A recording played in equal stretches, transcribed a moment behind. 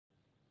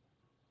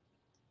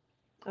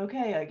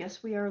Okay, I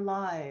guess we are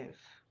live.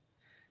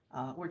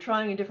 We're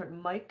trying a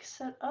different mic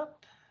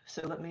setup,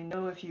 so let me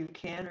know if you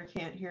can or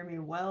can't hear me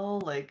well,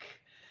 like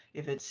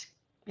if it's,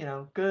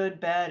 good,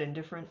 bad,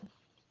 indifferent.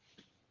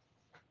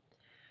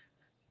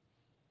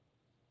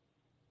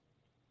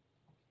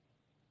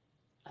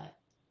 Uh,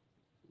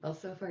 well,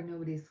 so far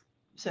nobody's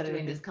Said doing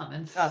anything. these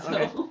comments, Ah,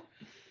 okay. so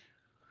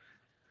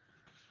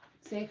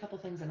say a couple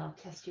things and I'll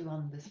test you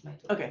on this mic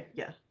again. Okay,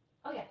 yeah.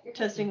 Oh yeah, you're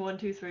Testing testing. one,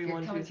 two, three, You're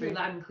one, two, coming through three.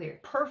 loud and clear.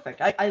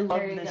 Perfect. I There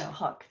love you this go.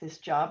 puck. This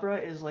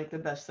Jabra is like the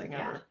best thing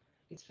Yeah, ever.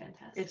 it's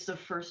fantastic. It's the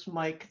first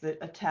mic that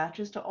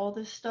attaches to all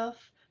this stuff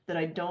that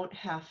I don't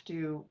have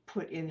to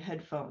put in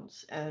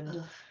headphones.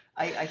 And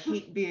I Ugh.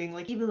 hate being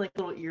like, even like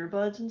little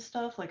earbuds and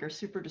stuff, like are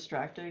super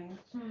distracting.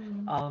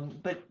 Hmm.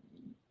 But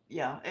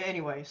yeah,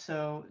 anyway,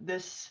 so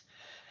this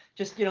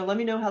just, let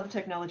me know how the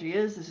technology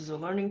is. This is a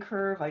learning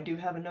curve. I do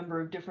have a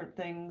number of different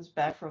things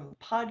back from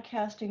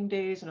podcasting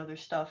days and other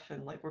stuff,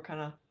 and like we're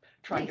kind of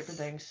trying different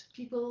Nice. things.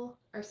 People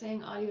are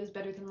saying audio is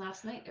better than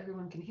last night.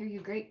 Everyone can hear you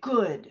great.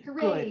 Good, good.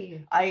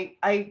 Hooray!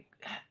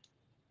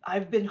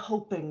 I've been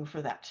hoping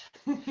for that.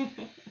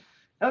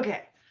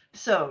 Okay,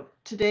 so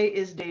today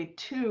is day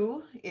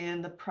two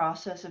in the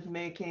process of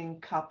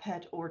making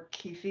kapet or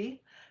kifi.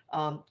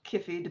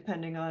 Kifi,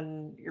 depending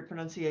on your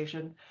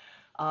pronunciation.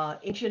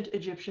 Ancient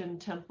Egyptian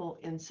Temple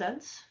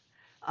Incense.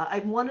 I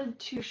wanted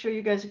to show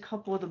you guys a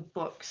couple of the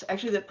books.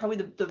 Actually, that probably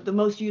the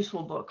most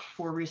useful book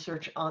for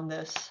research on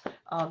this.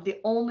 The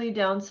only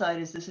downside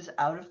is this is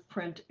out of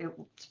print.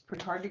 It's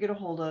pretty hard to get a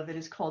hold of. It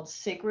is called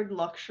Sacred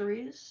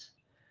Luxuries,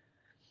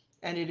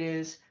 and it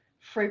is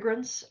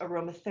Fragrance,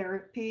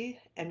 Aromatherapy,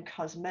 and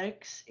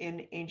Cosmetics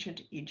in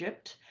Ancient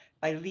Egypt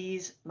by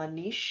Lise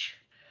Manish.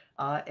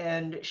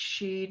 And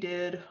she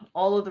did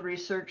all of the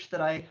research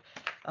that I,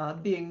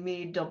 being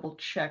me, double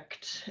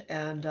checked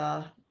and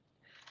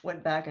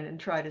went back and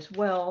tried as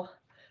well.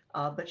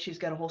 But she's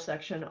got a whole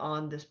section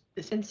on this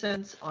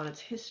incense, on its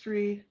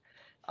history,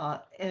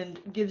 and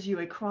gives you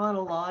a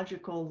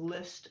chronological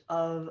list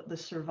of the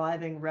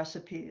surviving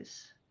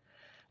recipes,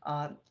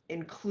 uh,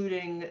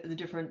 including the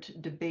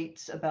different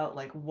debates about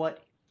like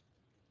what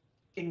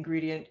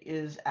ingredient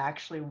is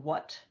actually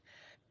what.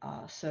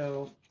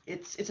 So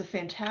it's a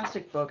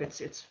fantastic book.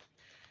 It's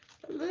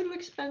a little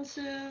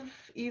expensive,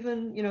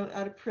 even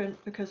out of print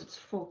because it's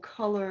full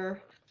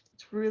color.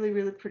 It's really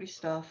really pretty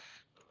stuff.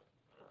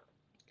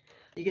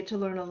 You get to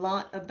learn a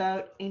lot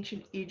about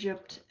ancient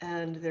Egypt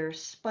and their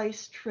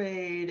spice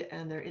trade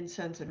and their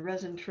incense and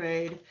resin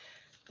trade.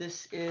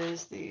 This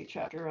is the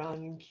chapter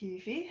on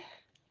Kyphi.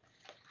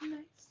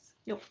 Nice.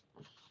 Yep.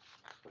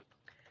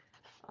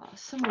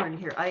 Somewhere in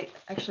here, I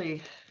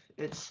actually,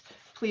 it's,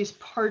 please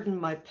pardon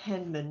my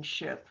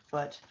penmanship,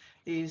 but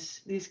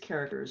these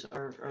characters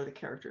are the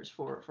characters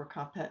for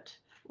Capet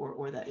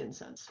or that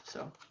incense.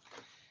 So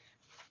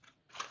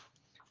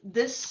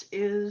this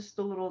is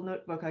the little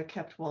notebook I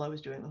kept while I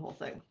was doing the whole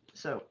thing.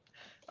 So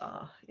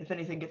if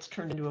anything gets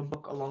turned into a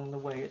book along the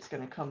way, it's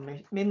going to come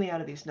mainly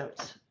out of these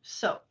notes.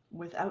 So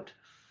without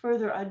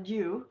further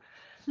ado,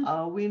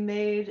 we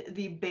made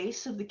the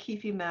base of the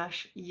Keefe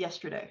mash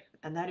yesterday,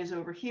 and that is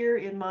over here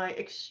in my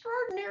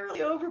extraordinarily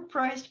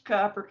overpriced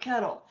copper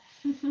kettle.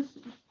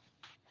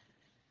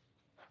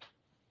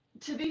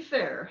 To be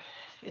fair,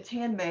 it's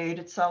handmade,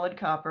 it's solid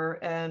copper,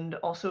 and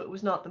also it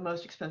was not the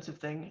most expensive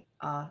thing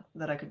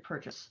that I could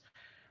purchase.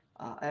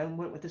 I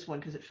went with this one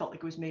because it felt like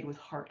it was made with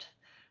heart.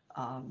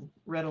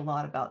 Read a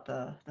lot about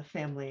the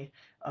family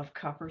of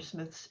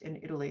coppersmiths in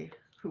Italy,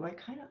 who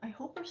I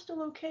hope are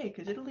still okay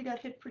because Italy got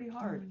hit pretty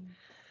hard.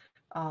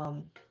 Mm.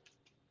 Um,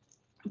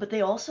 but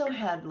they also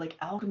had like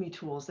alchemy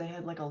tools. They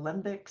had like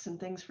alembics and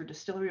things for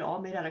distillery, all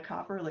made out of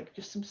copper. Like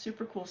just some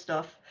super cool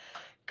stuff.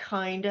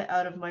 Kinda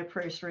out of my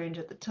price range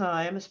at the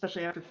time,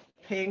 especially after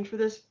paying for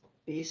this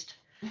beast.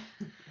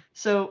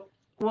 So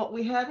what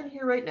we have in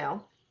here right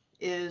now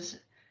is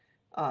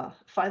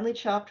finely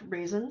chopped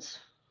raisins,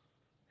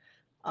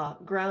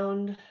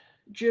 ground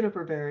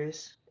juniper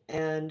berries,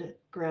 and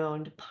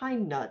ground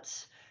pine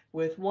nuts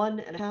with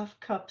 1.5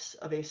 cups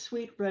of a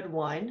sweet red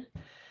wine.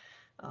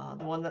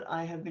 The one that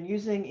I have been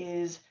using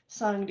is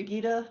Sang de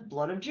Gita,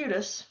 Blood of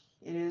Judas.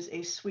 It is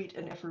a sweet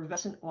and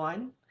effervescent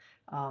wine.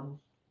 Um,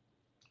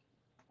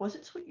 was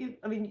it sweet?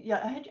 I mean,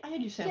 yeah, I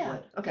had you sample Yeah,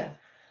 it. Okay.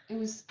 yeah. It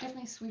was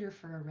definitely sweeter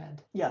for a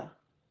red. Yeah.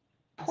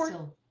 It Port.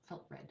 still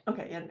felt red.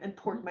 Okay, and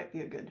port Mhm. might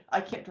be a good.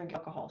 I can't drink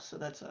alcohol, so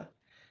that's a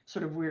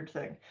sort of weird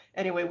thing.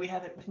 Anyway, we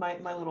have it with my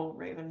little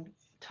Raven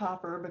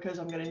topper because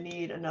I'm going to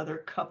need another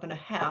cup and a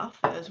half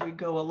as we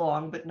go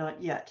along, but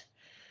not yet.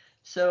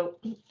 So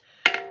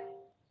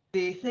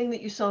the thing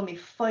that you saw me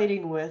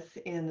fighting with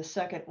in the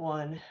second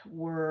one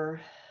were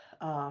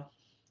uh,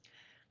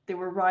 they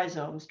were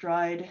rhizomes,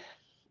 dried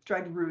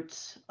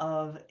roots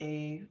of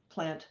a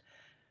plant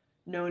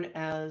known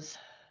as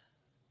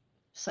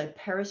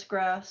cyperus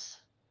grass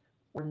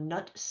or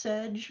nut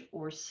sedge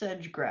or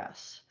sedge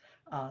grass.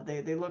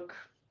 They look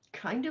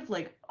kind of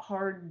like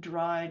hard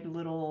dried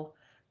little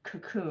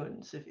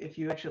cocoons if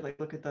you actually like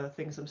look at the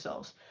things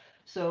themselves.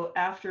 So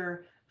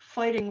after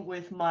fighting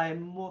with my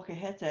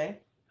mokehete,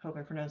 Hope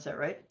I pronounced that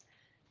right.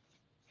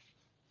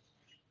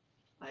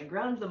 I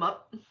ground them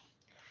up,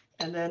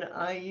 and then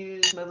I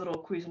used my little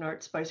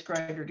Cuisinart spice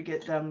grinder to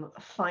get them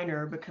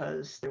finer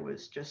because there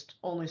was just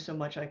only so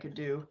much I could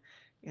do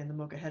in the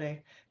molcajete,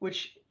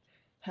 which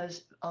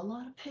has a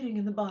lot of pitting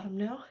in the bottom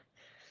now.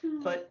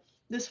 But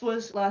this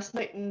was last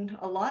night and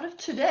a lot of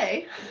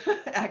today,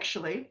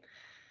 actually.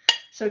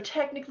 So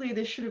technically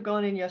this should have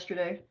gone in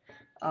yesterday.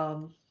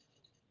 Um,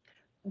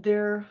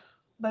 there,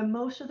 by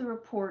most of the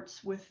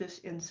reports with this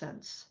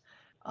incense,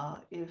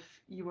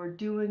 if you are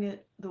doing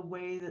it the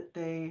way that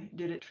they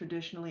did it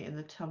traditionally in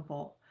the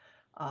temple,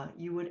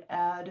 you would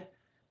add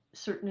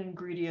certain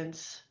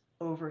ingredients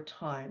over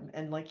time.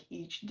 And like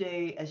each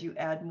day, as you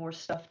add more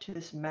stuff to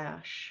this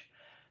mash,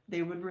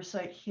 they would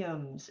recite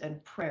hymns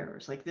and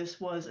prayers. Like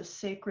this was a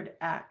sacred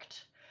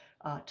act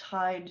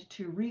tied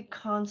to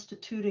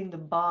reconstituting the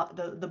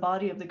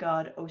body of the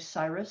god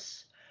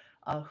Osiris,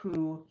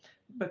 who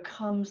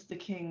becomes the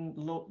king,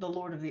 the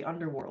lord of the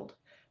underworld.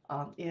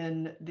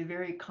 In the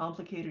very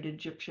complicated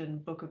Egyptian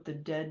Book of the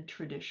Dead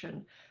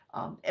tradition,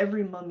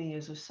 every mummy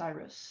is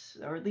Osiris,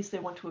 or at least they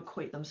want to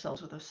equate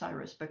themselves with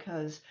Osiris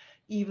because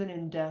even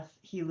in death,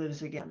 he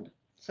lives again.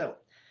 So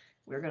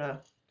we're going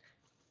to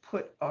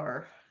put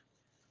our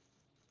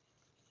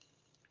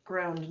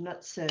ground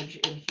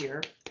nutsedge in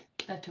here.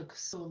 That took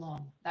so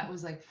long. That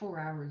was like 4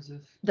 hours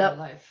of That your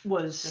life.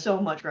 was so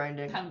much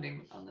grinding.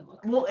 Pounding on the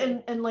book. Well,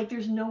 and like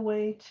there's no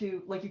way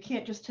to, like you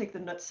can't just take the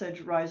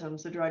nutsedge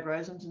rhizomes, the dried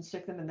rhizomes, and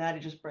stick them in that.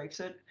 It just breaks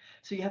it.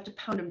 So you have to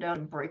pound them down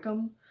and break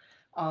them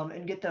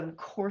and get them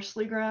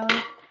coarsely ground.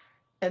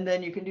 And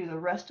then you can do the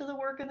rest of the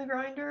work in the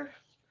grinder.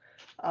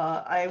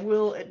 I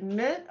will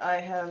admit I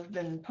have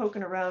been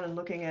poking around and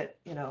looking at,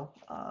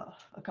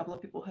 a couple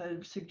of people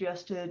have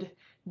suggested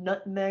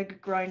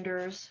nutmeg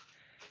grinders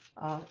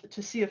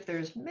to see if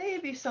there's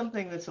maybe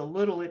something that's a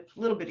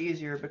little bit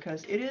easier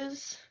because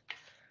it's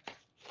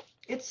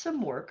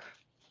some work,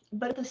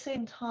 but at the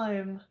same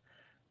time,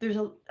 there's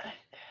a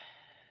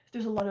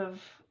lot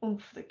of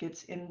oomph that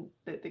gets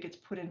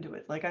put into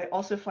it. Like I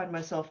also find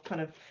myself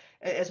kind of,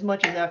 as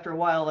much as after a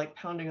while, like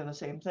pounding on the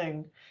same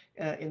thing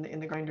in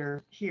the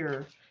grinder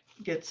here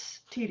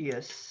gets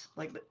tedious.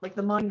 Like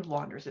the mind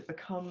wanders. It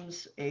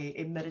becomes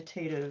a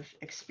meditative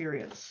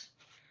experience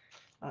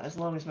as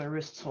long as my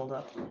wrists hold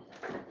up.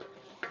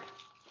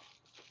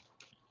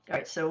 All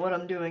right, so what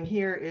I'm doing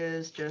here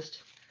is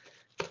just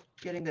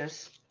getting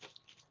this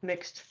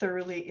mixed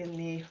thoroughly in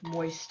the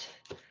moist.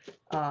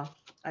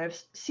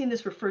 I've seen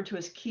this referred to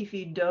as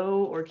Kyphi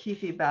dough or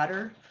Kyphi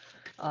batter.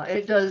 And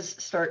it does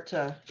start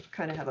to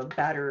kind of have a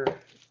batter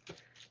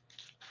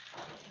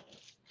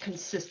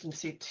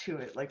consistency to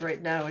it. Like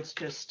right now, it's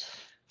just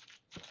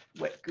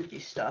wet,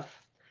 goopy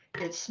stuff.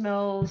 It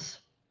smells,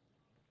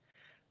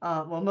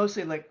 well,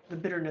 mostly like the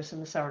bitterness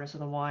and the sourness of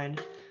the wine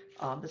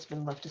that's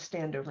been left to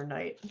stand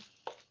overnight.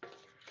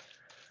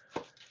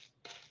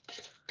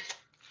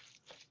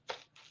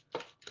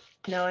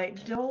 Now, I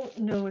don't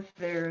know if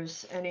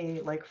there's any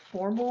like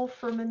formal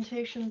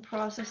fermentation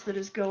process that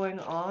is going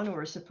on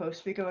or is supposed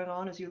to be going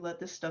on as you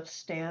let this stuff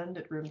stand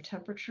at room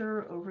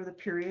temperature over the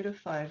period of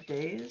 5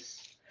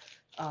 days.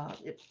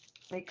 It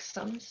makes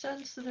some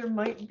sense that there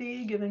might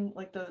be, given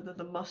like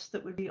the must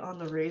that would be on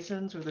the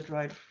raisins or the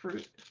dried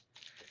fruit.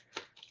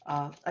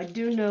 I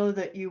do know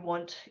that you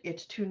want it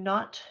to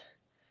not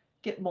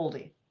get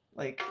moldy.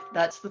 Like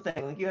that's the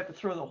thing. Like you have to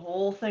throw the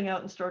whole thing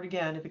out and start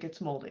again if it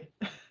gets moldy.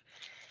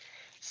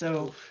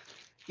 So,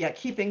 yeah,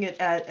 keeping it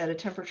at a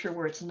temperature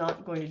where it's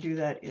not going to do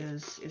that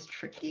is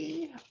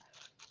tricky.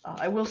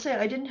 I will say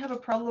I didn't have a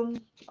problem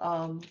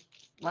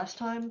last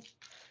time.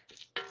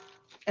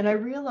 And I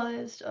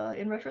realized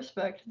in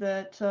retrospect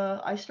that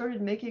I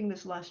started making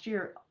this last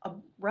year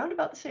around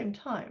about the same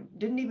time.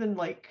 Didn't even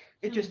like,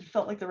 it just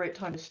felt like the right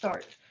time to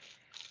start.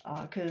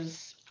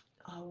 Because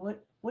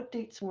what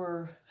dates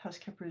were House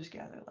Kemper's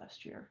Gather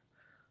last year?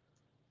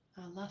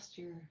 Last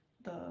year,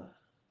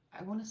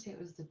 I want to say it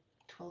was the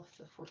 12th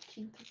to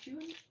 14th of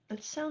June.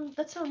 That sounds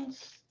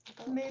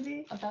about,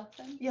 maybe about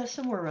then. Yeah,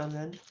 somewhere around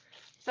then.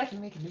 So I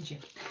can make it in June.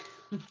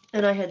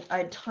 And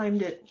I'd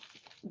timed it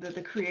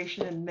the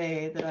creation in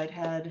May, that I'd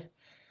had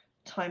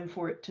time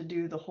for it to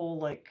do the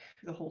whole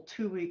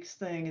 2 weeks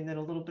thing and then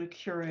a little bit of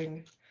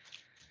curing.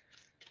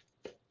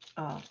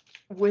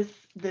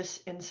 With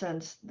this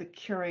incense, the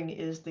curing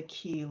is the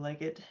key.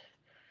 Like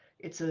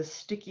it's a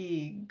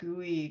sticky,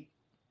 gooey,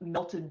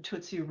 melted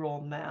Tootsie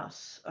Roll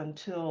mass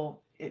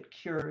until it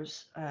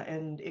cures,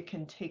 and it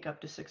can take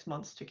up to 6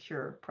 months to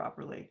cure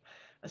properly,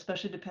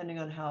 especially depending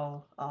on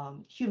how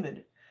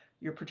humid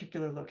your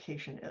particular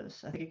location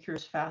is. I think it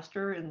cures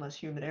faster in less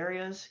humid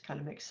areas. Kind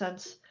of makes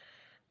sense.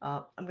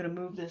 I'm going to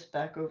move this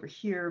back over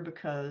here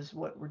because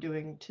what we're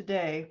doing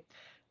today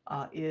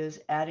is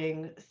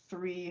adding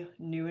 3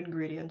 new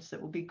ingredients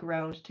that will be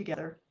ground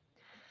together.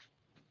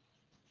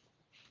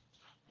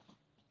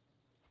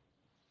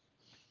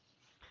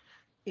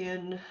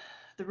 In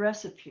the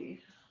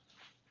recipe,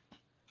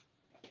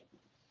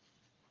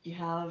 you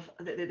have,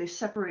 they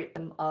separate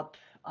them up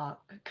uh,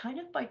 kind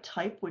of by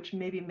type, which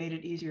maybe made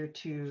it easier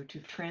to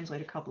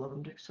translate a couple of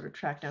them to sort of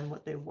track down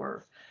what they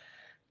were.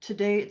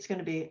 Today it's going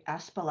to be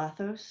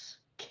aspalathos,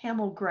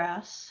 camel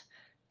grass,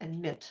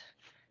 and mint.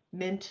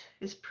 Mint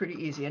is pretty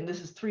easy, and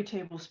this is 3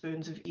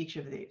 tablespoons of each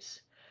of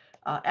these.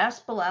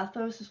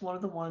 Aspalathos is one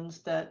of the ones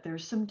that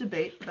there's some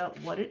debate about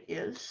what it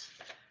is,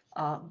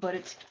 but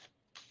it's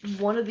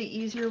one of the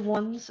easier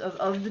ones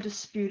of the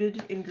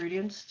disputed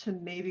ingredients to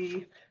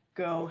maybe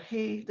go,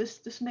 hey,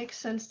 this makes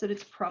sense that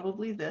it's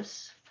probably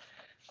this,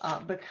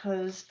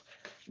 because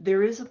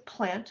there is a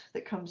plant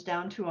that comes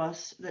down to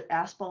us that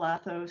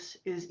aspalathos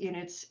is in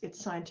its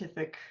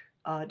scientific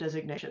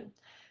designation,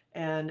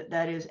 and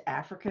that is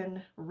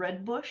African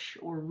red bush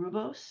or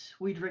rooibos.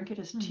 We drink it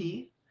as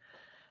tea,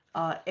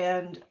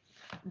 and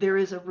there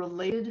is a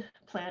related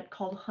plant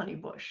called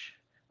honeybush,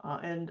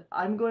 and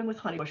I'm going with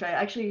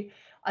honeybush.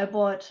 I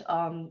bought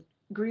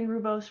green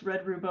rooibos,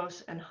 red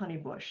rooibos, and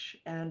honeybush,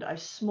 and I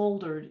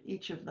smoldered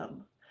each of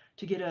them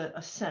to get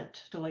a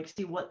scent to like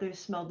see what they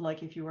smelled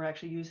like if you were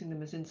actually using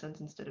them as incense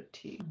instead of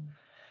tea,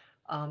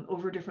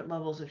 over different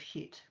levels of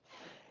heat.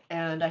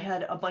 And I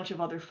had a bunch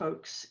of other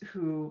folks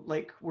who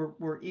like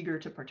were eager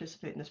to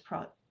participate in this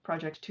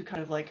project to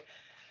kind of like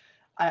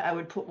I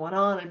would put one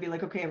on and be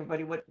like, okay,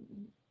 everybody,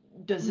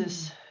 does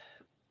this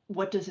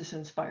what does this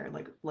inspire?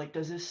 Like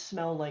does this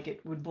smell like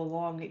it would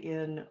belong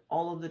in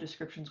all of the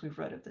descriptions we've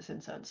read of this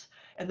incense?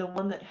 And the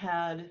one that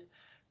had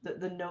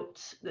the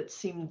notes that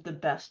seemed the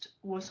best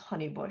was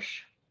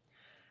honeybush.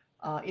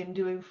 In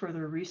doing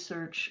further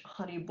research,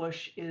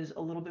 honeybush is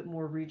a little bit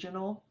more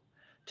regional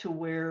to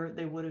where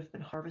they would have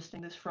been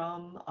harvesting this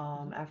from.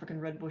 African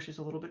redbush is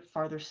a little bit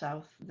farther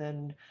south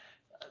than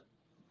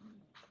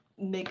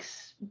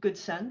makes good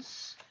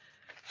sense.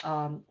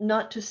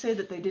 Not to say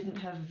that they didn't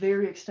have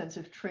very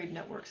extensive trade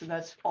networks, and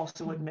that's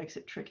also what makes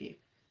it tricky.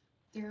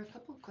 There are a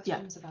couple of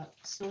questions about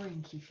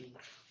storing Kyphi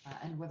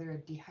and whether a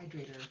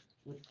dehydrator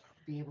would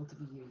be able to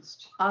be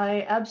used.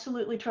 I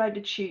absolutely tried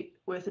to cheat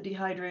with a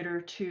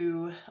dehydrator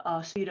to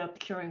speed up the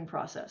curing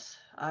process.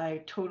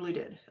 I totally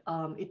did.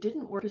 It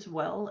didn't work as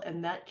well,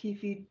 and that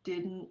Kyphi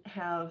didn't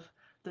have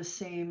the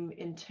same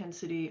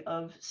intensity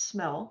of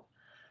smell.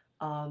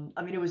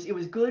 I mean, it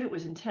was good. It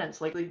was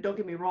intense. Like, don't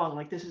get me wrong.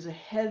 Like, this is a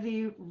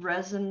heavy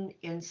resin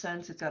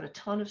incense. It's got a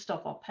ton of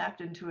stuff all packed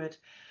into it.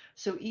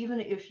 So even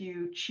if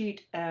you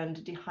cheat and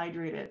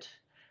dehydrate it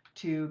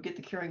to get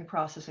the curing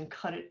process and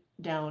cut it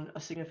down a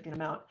significant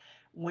amount,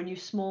 when you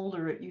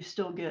smolder it, you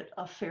still get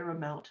a fair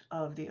amount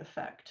of the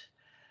effect.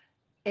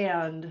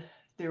 And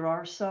there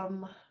are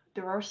some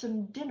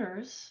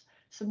dinners,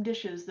 some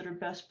dishes that are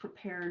best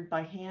prepared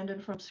by hand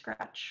and from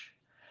scratch,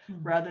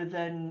 rather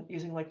than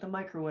using like the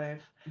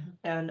microwave.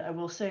 And I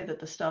will say that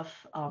the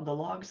stuff, the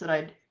logs that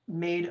I'd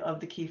made of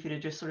the Kyphi to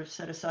just sort of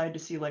set aside to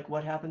see like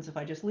what happens if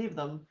I just leave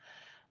them,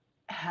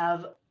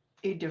 have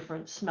a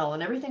different smell.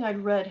 And everything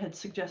I'd read had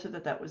suggested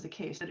that that was the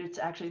case, that it's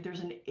actually, there's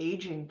an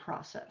aging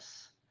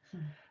process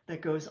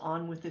that goes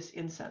on with this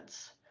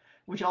incense,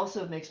 which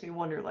also makes me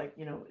wonder, like,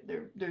 you know,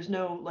 there's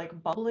no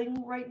like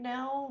bubbling right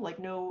now, like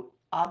no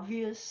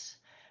obvious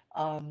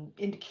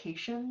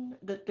indication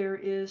that there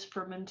is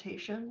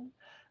fermentation,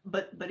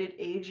 but it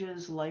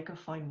ages like a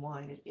fine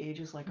wine. It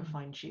ages like a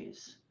fine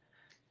cheese.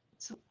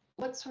 So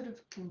what sort of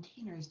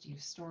containers do you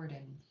store it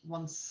in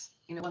once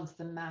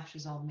the mash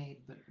is all made,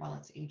 but while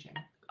it's aging?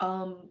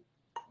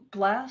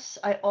 Glass.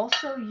 I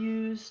also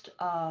used,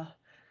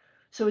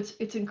 so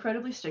it's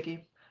incredibly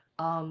sticky.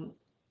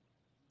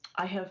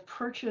 I have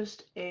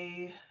purchased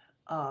a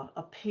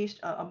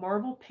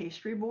marble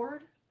pastry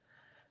board,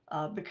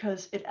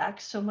 because it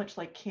acts so much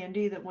like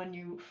candy that when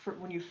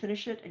you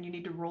finish it and you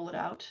need to roll it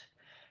out,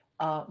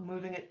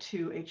 moving it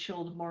to a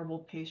chilled marble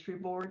pastry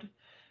board,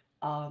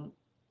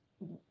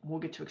 we'll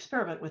get to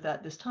experiment with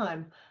that this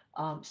time,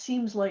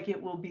 seems like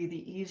it will be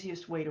the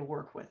easiest way to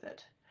work with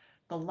it.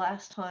 The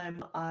last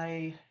time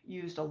I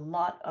used a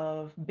lot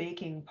of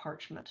baking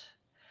parchment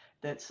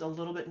that's a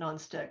little bit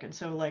nonstick, and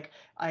so like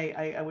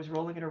I was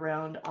rolling it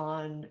around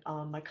on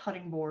my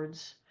cutting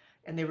boards,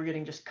 and they were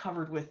getting just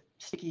covered with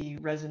sticky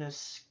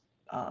resinous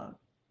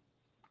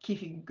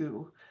Kyphi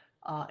goo.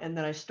 And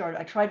then I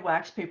tried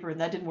wax paper,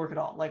 and that didn't work at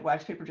all. Like,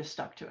 wax paper just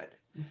stuck to it.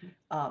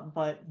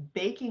 But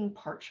baking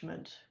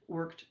parchment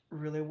worked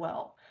really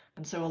well.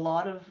 And so a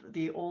lot of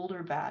the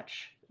older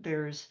batch,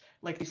 there's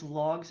like these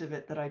logs of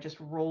it that I just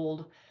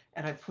rolled,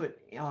 and I put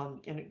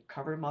and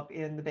covered them up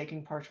in the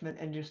baking parchment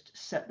and just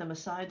set them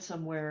aside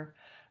somewhere.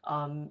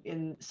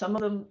 In some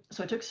of them,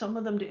 so I took some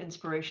of them to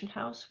Inspiration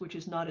House, which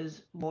is not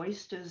as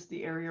moist as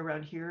the area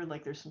around here.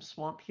 Like, there's some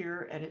swamp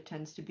here, and it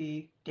tends to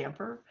be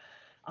damper,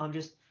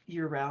 just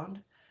year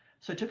round.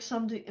 So I took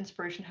some to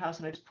Inspiration House,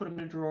 and I just put them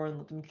in a drawer and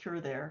let them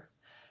cure there.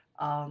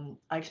 I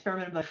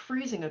experimented by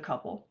freezing a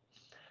couple,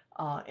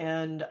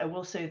 and I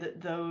will say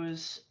that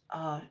those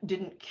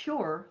didn't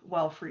cure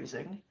while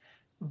freezing,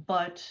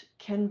 but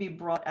can be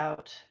brought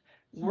out,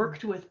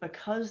 worked with,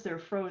 because they're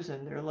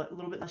frozen. They're a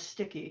little bit less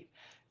sticky.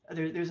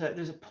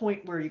 There's a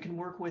point where you can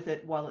work with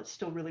it while it's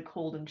still really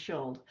cold and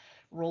chilled,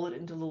 roll it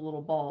into the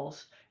little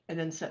balls, and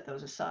then set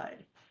those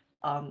aside.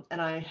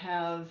 And I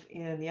have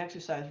in the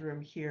exercise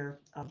room here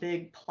a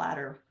big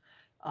platter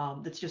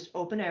that's just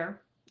open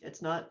air.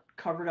 It's not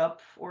covered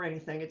up or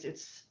anything.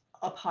 It's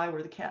up high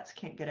where the cats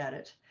can't get at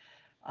it.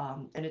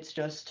 And it's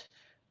just,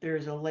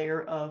 there's a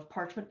layer of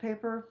parchment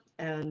paper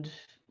and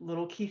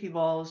little Kyphi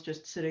balls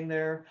just sitting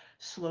there,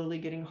 slowly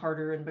getting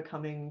harder and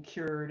becoming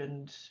cured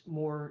and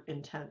more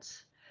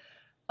intense.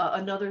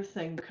 Another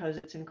thing, because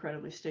it's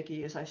incredibly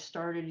sticky, is I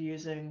started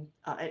using,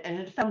 and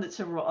had found that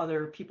several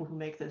other people who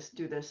make this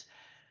do this,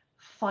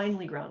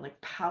 finely ground, like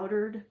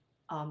powdered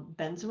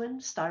benzoin,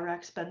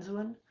 Styrax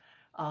benzoin.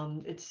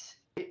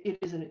 It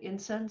is an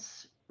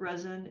incense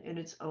resin in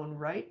its own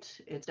right.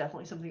 It's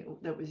definitely something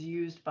that was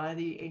used by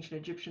the ancient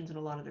Egyptians in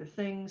a lot of their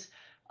things.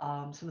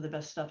 Some of the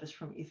best stuff is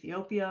from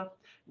Ethiopia,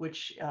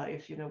 which,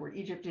 if you know where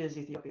Egypt is,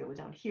 Ethiopia was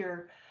down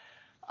here.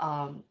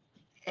 Um,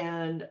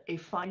 and a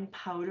fine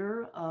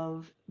powder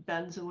of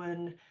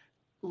benzoin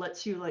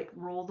lets you like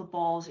roll the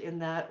balls in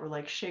that, or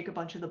like shake a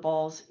bunch of the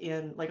balls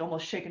in, like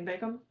almost shake and bake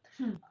them.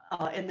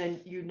 And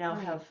then you now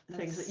have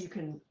things that you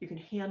can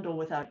handle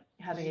without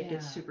having it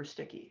get super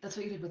sticky. That's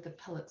what you did with the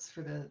pellets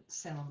for the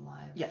Salem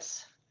Live.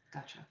 Yes.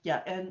 Gotcha.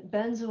 Yeah, and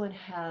benzoin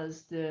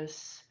has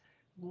this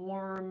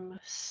warm,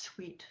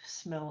 sweet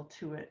smell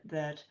to it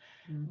that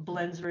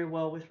blends very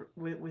well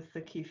with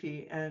the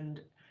Kyphi.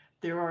 And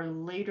there are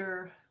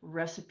later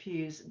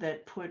recipes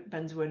that put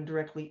benzoin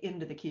directly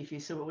into the Kyphi.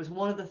 So it was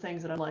one of the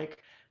things that I'm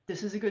like,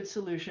 this is a good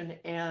solution,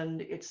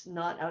 and it's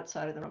not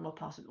outside of the realm of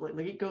possibility.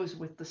 Like, it goes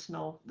with the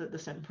smell, the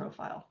scent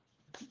profile.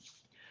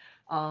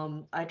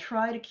 I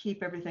try to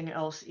keep everything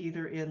else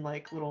either in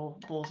like little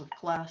bowls of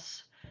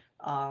glass,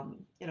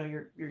 you know,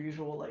 your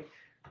usual like,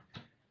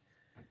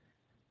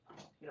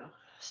 you know,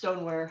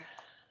 stoneware.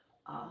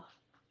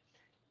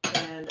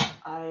 And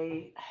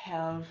I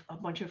have a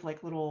bunch of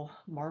like little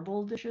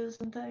marble dishes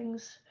and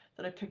things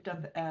that I picked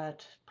up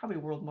at probably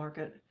World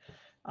Market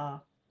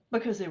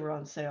because they were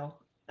on sale.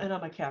 And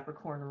I'm a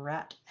Capricorn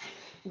rat.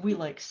 We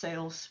like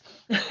sales.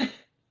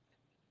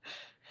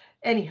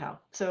 Anyhow,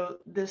 so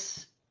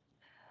there's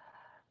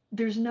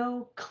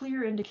no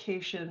clear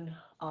indication.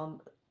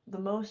 The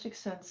most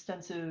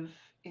extensive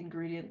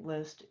ingredient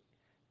list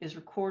is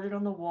recorded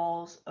on the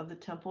walls of the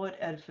temple at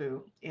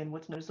Edfu in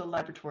what's known as the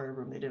laboratory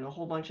room. They did a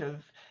whole bunch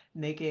of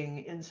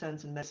making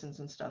incense and medicines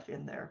and stuff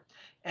in there.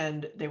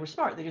 And they were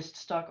smart. They just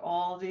stuck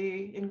all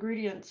the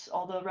ingredients,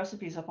 all the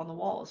recipes up on the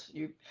walls.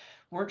 You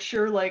weren't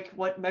sure like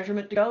what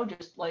measurement to go,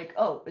 just like,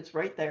 oh, it's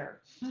right there.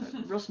 So,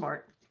 real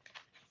smart.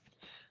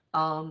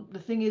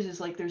 The thing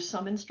is like there's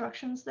some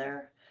instructions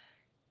there,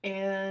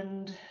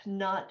 and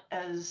not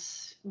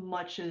as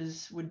much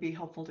as would be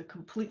helpful to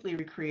completely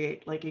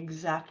recreate like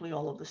exactly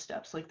all of the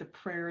steps. Like the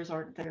prayers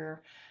aren't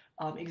there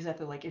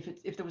exactly, like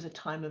if there was a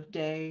time of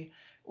day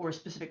or a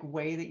specific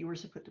way that you were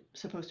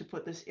supposed to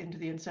put this into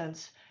the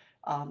incense,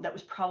 that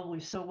was probably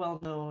so well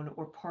known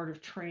or part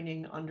of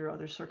training under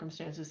other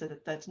circumstances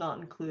that that's not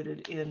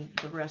included in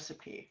the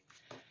recipe.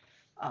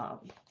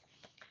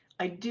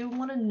 I do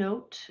want to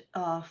note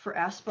for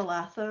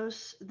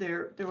Aspalathos,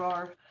 there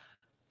are,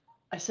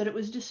 I said it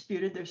was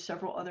disputed. There's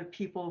several other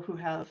people who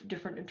have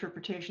different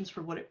interpretations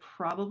for what it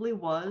probably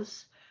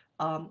was.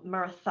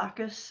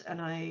 Marathakis,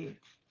 and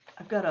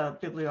I've got a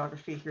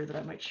bibliography here that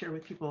I might share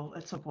with people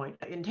at some point.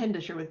 I intend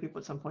to share with people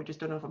at some point, just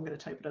don't know if I'm going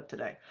to type it up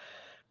today.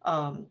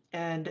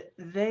 And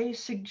they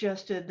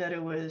suggested that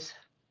it was,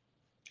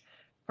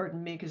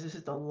 pardon me, because this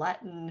is the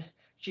Latin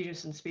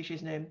genus and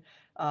species name,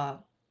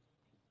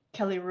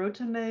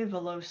 Calirotome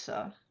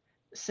villosa,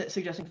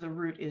 suggesting that the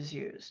root is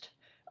used.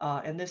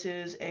 And this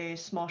is a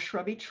small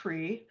shrubby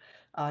tree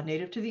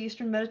native to the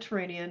Eastern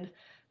Mediterranean,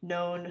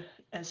 known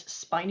as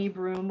spiny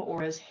broom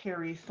or as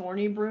hairy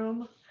thorny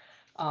broom.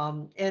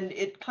 And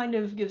it kind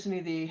of gives me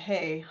the,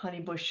 hey,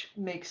 honeybush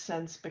makes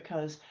sense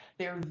because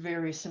they're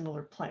very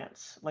similar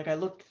plants. Like I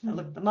looked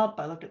them up,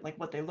 I looked at like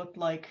what they looked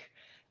like.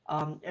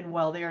 And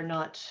while they are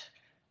not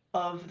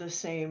of the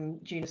same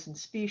genus and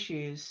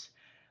species,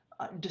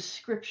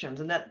 descriptions,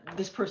 and that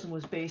this person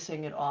was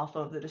basing it off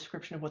of the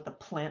description of what the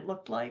plant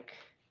looked like.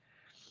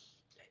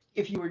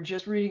 If you were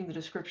just reading the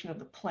description of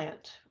the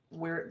plant,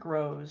 where it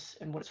grows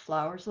and what its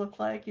flowers look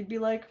like, you'd be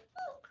like,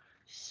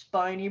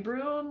 spiny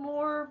broom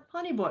or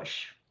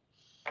honeybush.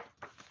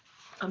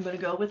 I'm going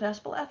to go with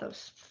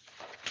Aspalathos.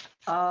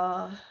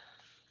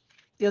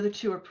 The other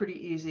two are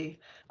pretty easy.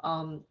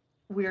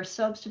 We are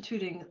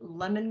substituting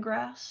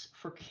lemongrass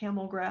for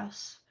camel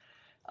grass.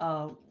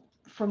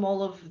 From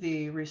all of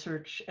the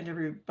research and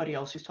everybody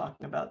else who's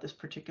talking about this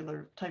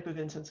particular type of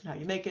incense and how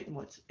you make it and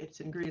what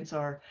its ingredients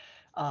are,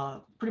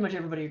 pretty much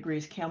everybody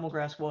agrees camel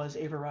grass was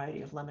a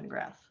variety of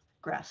lemongrass.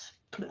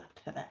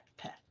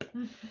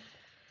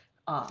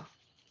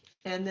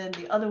 And then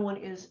the other one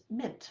is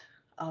mint,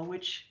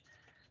 which,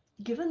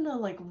 given the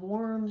like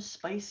warm,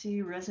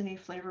 spicy, resiny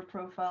flavor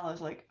profile, I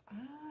was like,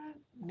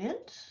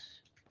 mint?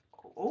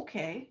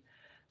 Okay.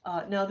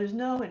 Now there's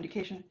no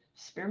indication.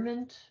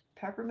 Spearmint,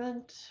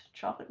 peppermint,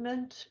 chocolate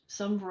mint,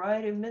 some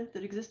variety of mint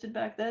that existed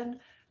back then.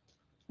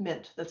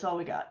 Mint, that's all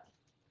we got.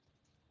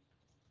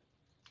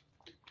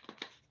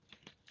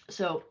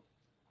 So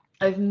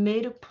I've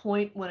made a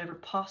point whenever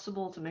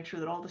possible to make sure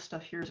that all the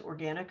stuff here is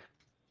organic.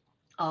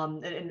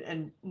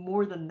 And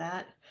more than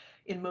that,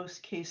 in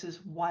most cases,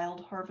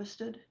 wild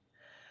harvested.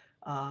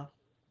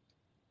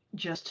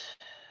 Just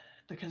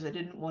because I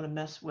didn't want to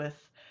mess with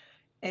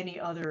any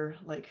other,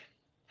 like,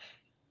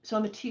 so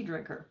I'm a tea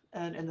drinker,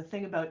 and the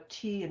thing about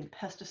tea and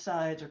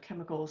pesticides or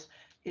chemicals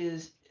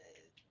is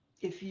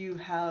if you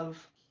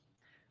have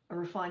a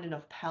refined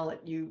enough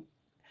palate,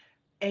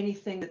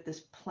 anything that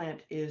this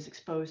plant is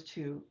exposed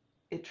to,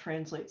 it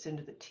translates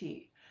into the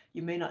tea.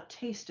 You may not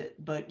taste it,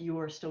 but you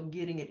are still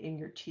getting it in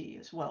your tea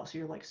as well. So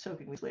you're like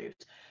soaking these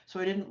leaves. So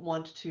I didn't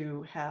want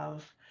to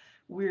have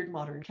weird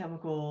modern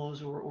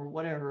chemicals or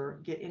whatever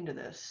get into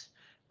this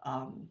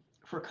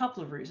for a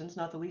couple of reasons,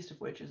 not the least of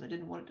which is I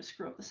didn't want it to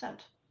screw up the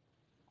scent.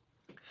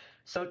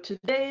 So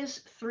today's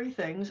 3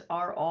 things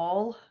are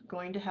all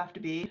going to have to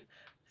be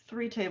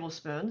 3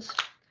 tablespoons.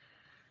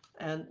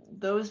 And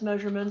those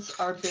measurements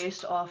are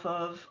based off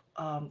of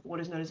what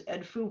is known as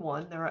EDFU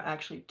 1. There are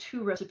actually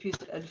 2 recipes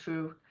of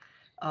EDFU,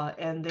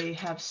 and they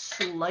have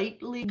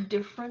slightly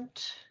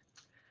different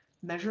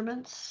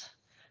measurements.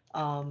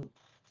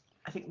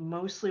 I think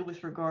mostly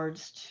with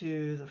regards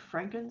to the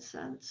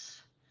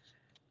frankincense,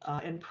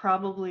 and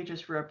probably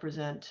just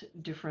represent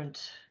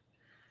different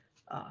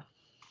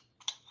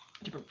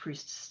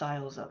priest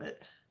styles of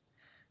it.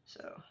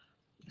 So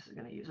this is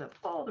going to use up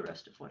all the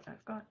rest of what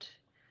I've got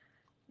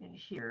in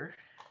here.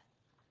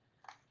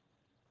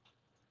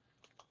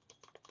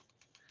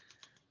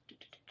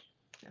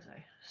 As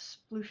I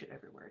sploosh it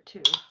everywhere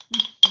too.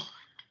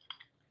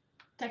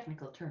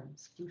 Technical term,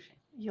 splooshing.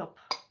 Yup.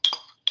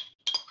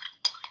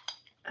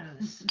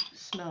 This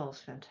smells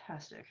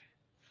fantastic.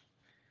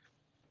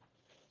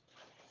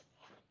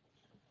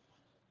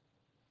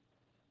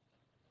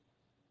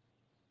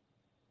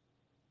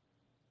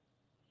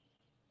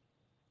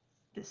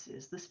 This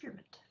is the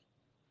spearmint.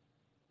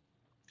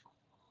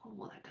 Oh,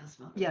 well, that does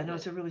smell. Yeah, no,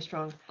 it's a really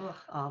strong.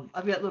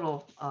 I've got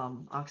little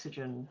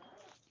oxygen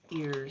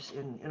ears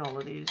in all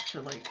of these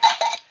to like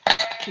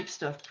keep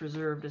stuff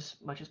preserved as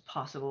much as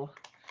possible.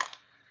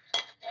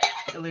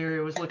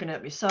 Illyria was looking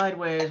at me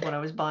sideways when I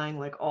was buying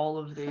like all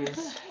of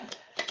these.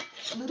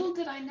 Little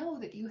did I know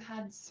that you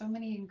had so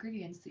many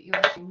ingredients that you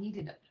actually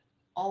needed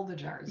all the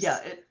jars. Yeah,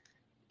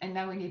 and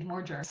now we need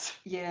more jars.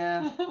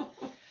 Yeah.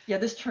 Yeah,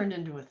 this turned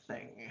into a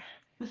thing.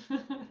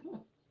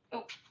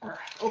 Oh,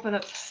 open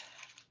up.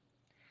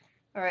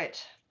 All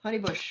right,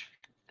 honeybush,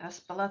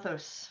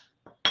 aspalathos.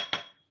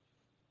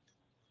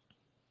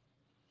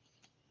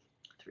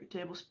 3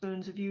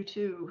 tablespoons of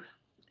U2,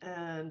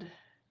 and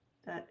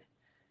that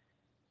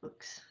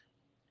looks.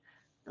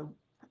 The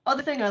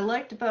other thing I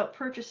liked about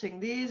purchasing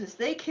these is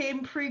they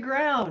came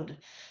pre-ground.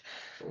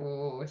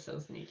 Oh, so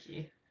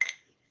sneaky.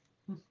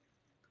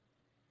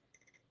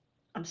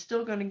 I'm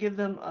still going to give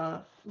them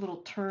a little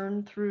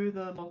turn through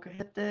the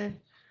molcajete,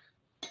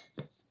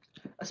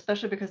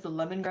 especially because the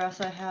lemongrass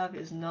I have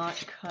is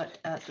not cut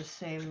at the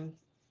same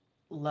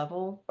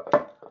level.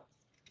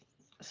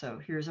 So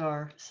here's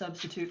our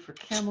substitute for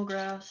camel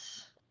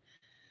grass.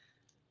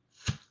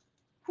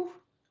 Whew.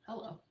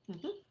 Hello.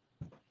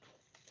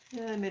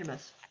 Yeah, I made a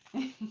mess.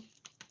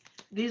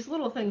 These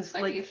little things, it's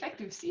like the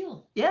effective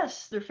seal.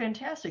 Yes, they're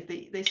fantastic.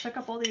 They suck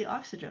up all the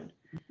oxygen.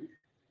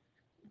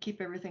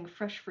 Keep everything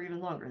fresh for even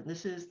longer.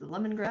 This is the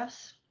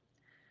lemongrass,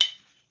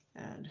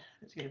 and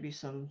there's going to be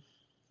some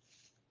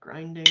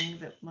grinding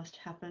that must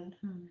happen.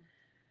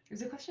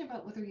 There's a question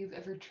about whether you've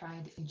ever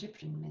tried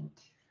Egyptian mint.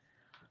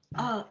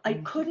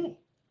 I couldn't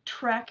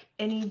track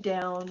any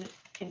down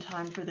in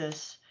time for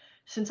this,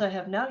 since I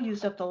have now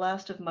used up the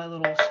last of my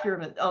little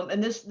spearmint.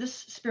 And this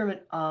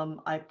spearmint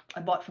I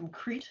bought from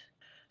Crete.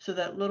 So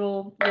that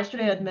little,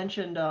 yesterday I'd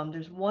mentioned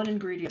there's one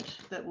ingredient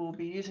that we'll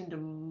be using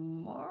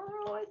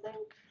tomorrow, I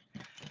think,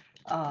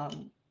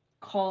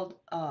 called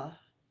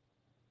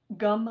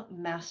gum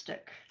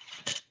mastic.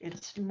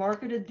 It's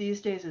marketed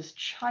these days as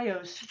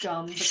Chios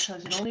gum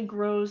because it only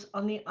grows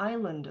on the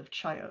island of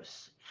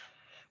Chios,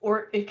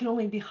 or it can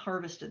only be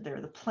harvested there.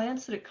 The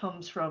plants that it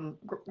comes from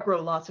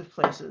grow lots of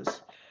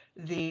places.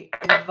 The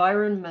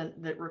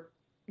environment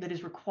that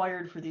is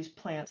required for these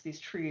plants, these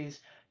trees,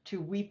 to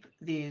weep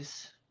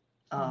these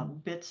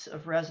bits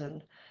of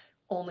resin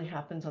only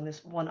happens on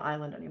this one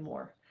island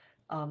anymore.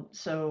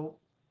 So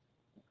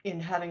in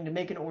having to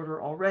make an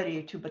order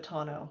already to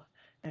Batano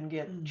and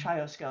get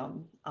Chios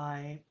gum,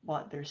 I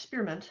bought their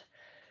spearmint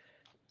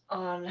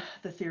on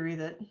the theory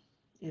that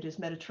it is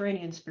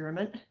Mediterranean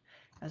spearmint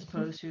as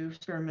opposed to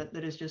spearmint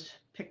that is just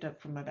picked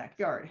up from my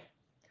backyard.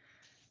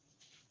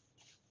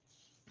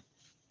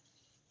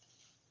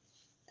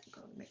 I'm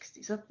going to mix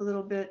these up a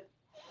little bit,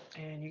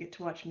 and you get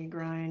to watch me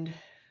grind.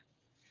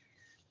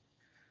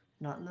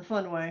 Not in the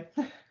fun way.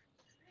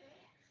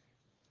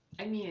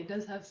 I mean, it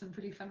does have some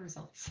pretty fun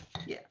results.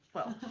 Yeah,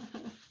 well.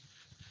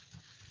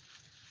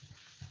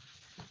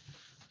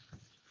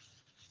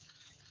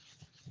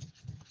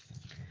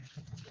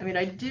 I mean,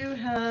 I do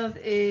have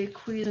a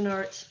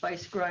Cuisinart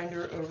spice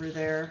grinder over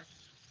there,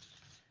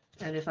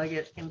 and if I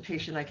get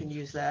impatient, I can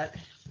use that.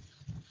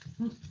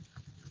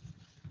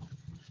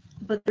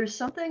 But there's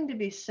something to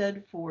be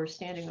said for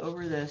standing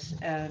over this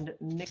and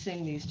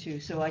mixing these two.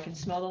 So I can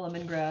smell the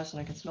lemongrass,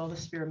 and I can smell the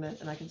spearmint,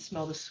 and I can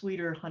smell the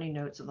sweeter honey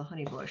notes of the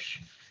honey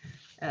bush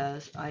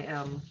as I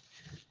am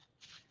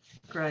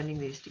grinding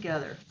these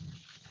together.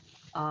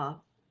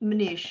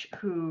 Manish,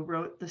 who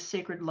wrote the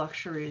Sacred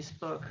Luxuries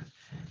book,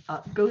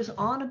 goes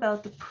on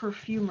about the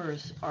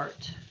perfumer's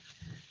art.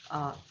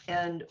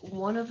 And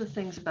one of the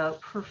things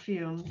about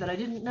perfume that I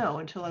didn't know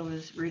until I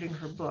was reading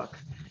her book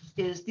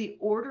is the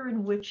order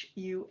in which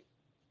you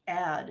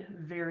add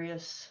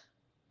various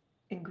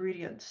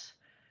ingredients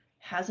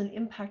has an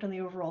impact on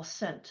the overall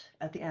scent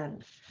at the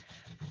end.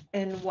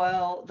 And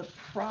while the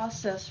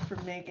process for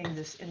making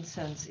this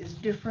incense is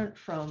different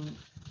from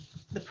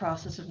the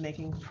process of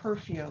making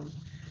perfume,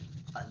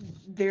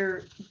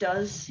 there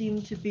does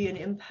seem to be an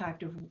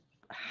impact of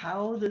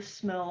how the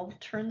smell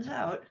turns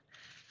out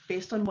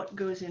based on what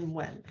goes in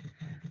when.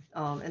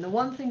 And the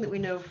one thing that we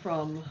know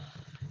from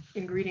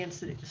ingredients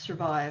that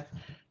survive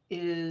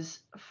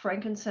is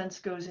frankincense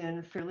goes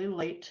in fairly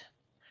late,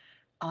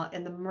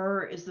 and the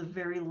myrrh is the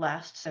very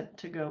last scent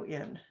to go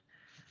in.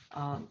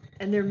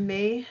 And there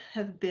may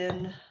have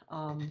been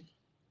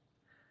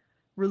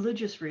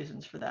religious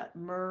reasons for that.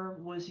 Myrrh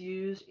was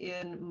used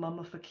in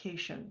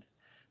mummification,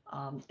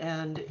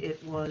 and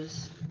it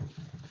was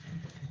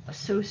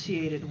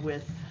associated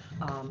with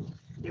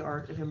the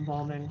art of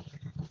embalming.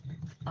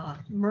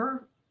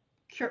 Myrrh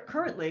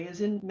currently is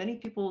in many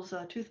people's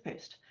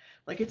toothpaste.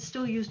 Like, it's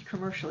still used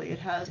commercially. It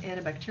has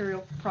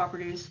antibacterial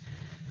properties,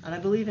 and I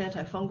believe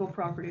antifungal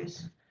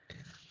properties.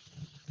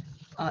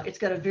 It's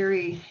got a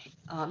very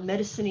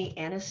medicine-y,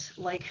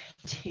 anise-like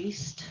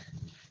taste,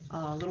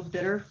 a little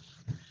bitter,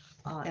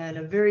 and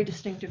a very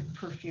distinctive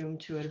perfume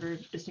to it, a very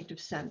distinctive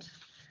scent.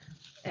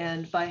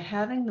 And by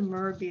having the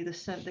myrrh be the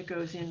scent that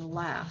goes in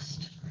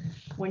last,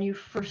 when you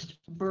first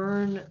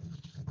burn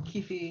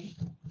Kyphi,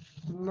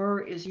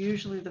 myrrh is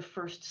usually the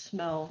first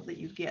smell that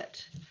you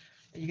get.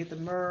 You get the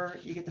myrrh,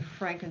 you get the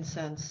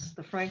frankincense.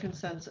 The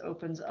frankincense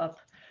opens up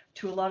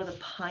to a lot of the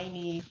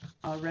piney,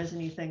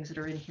 resiny things that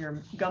are in here.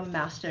 Gum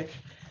mastic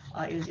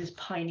is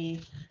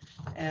piney,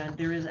 and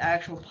there is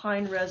actual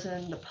pine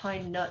resin. The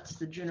pine nuts,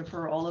 the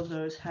juniper, all of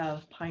those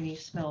have piney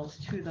smells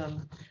to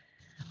them.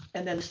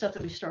 And then the stuff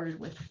that we started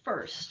with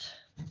first,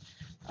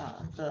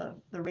 the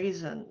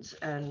raisins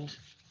and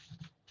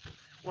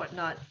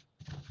whatnot,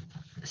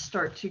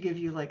 start to give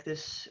you like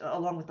this,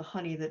 along with the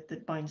honey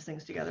that binds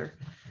things together,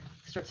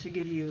 starts to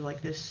give you like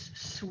this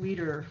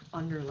sweeter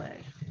underlay.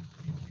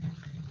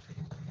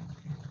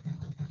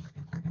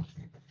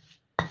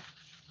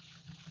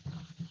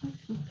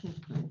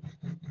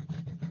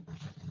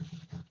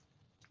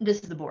 This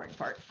is the boring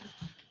part.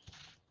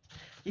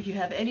 If you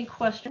have any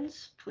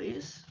questions,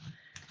 please.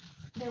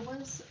 There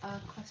was a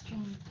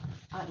question,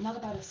 not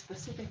about a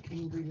specific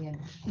ingredient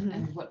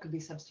and what could be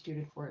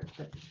substituted for it,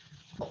 but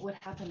what would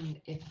happen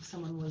if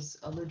someone was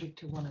allergic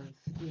to one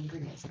of the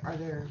ingredients? Are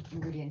there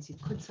ingredients you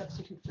could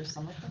substitute for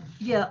some of them?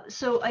 Yeah,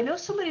 so I know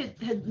somebody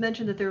had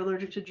mentioned that they're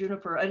allergic to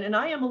juniper, and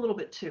I am a little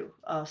bit too,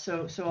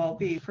 so I'll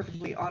be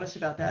perfectly honest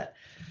about that.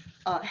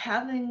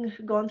 Having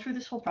gone through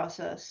this whole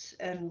process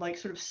and like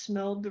sort of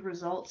smelled the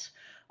results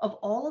of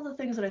all of the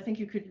things that I think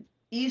you could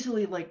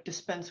easily like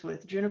dispense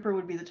with, juniper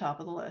would be the top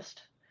of the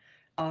list.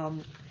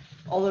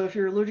 Although if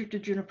you're allergic to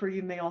juniper,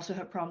 you may also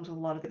have problems with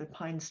a lot of the other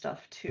pine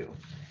stuff too.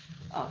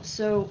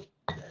 So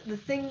the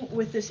thing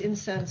with this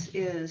incense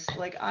is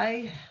like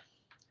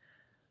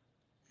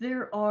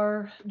there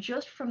are,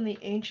 just from the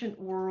ancient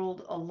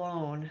world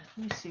alone,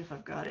 let me see if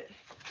I've got it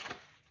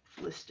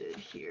listed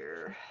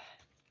here.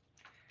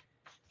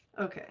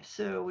 Okay,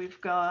 so we've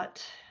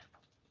got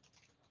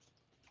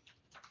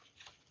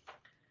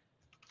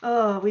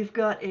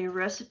a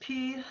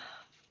recipe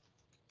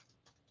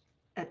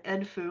at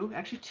Edfu,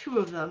 actually two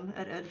of them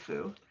at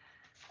Edfu,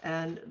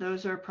 and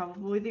those are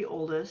probably the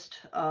oldest.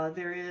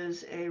 There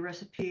is a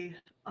recipe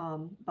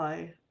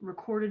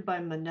recorded by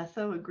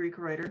Manetho, a Greek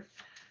writer.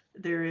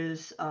 There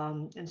is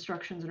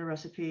instructions in a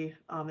recipe,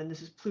 and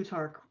this is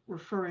Plutarch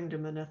referring to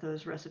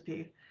Manetho's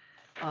recipe.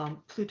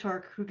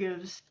 Plutarch, who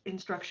gives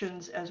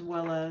instructions as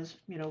well as,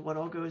 what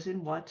all goes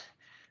in what.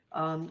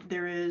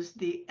 There is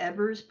the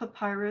Ebers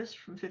Papyrus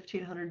from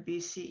 1500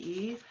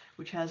 BCE,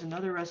 which has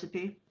another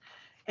recipe.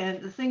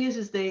 And the thing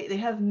is they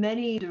have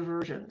many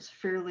diversions,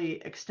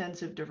 fairly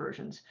extensive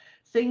diversions,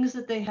 things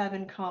that they have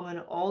in common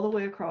all the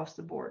way across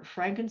the board.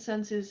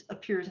 Frankincense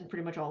appears in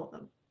pretty much all of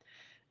them.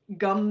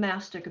 Gum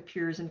mastic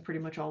appears in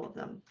pretty much all of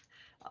them.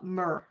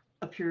 Myrrh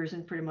appears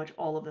in pretty much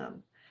all of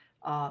them.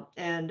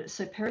 And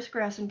cyperus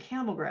grass and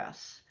camel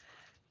grass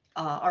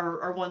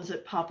are ones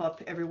that pop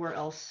up everywhere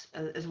else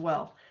as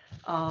well.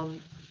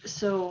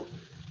 So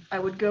I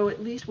would go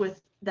at least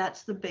with,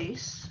 that's the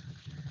base.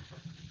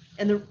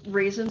 And the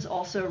raisins,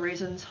 also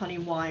raisins, honey,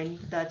 wine,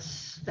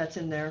 that's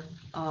in there.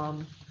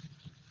 And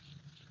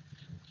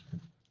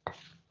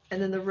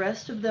then the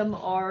rest of them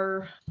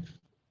are,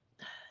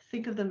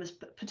 think of them as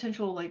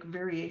potential like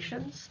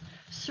variations.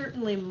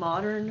 Certainly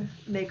modern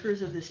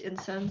makers of this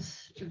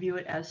incense view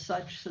it as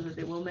such, so that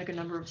they will make a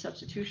number of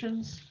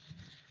substitutions.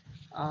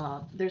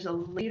 There's a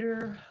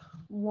later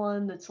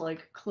one that's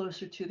like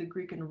closer to the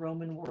Greek and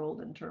Roman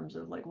world in terms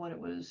of like when it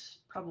was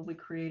probably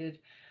created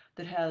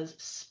that has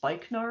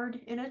spikenard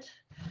in it.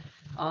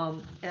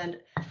 And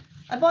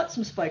I bought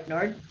some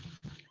spikenard.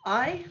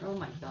 I Oh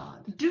my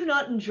god. do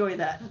not enjoy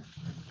that,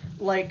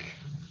 like,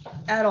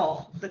 at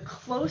all. The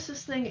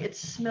closest thing it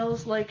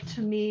smells like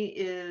to me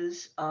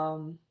is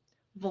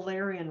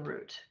valerian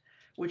root,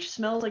 which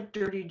smells like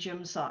dirty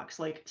gym socks,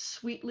 like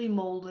sweetly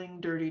molding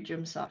dirty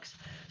gym socks.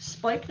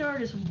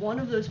 Spikenard is one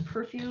of those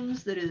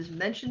perfumes that is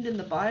mentioned in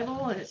the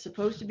Bible, and it's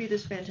supposed to be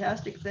this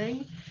fantastic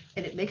thing,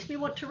 and it makes me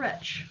want to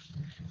retch.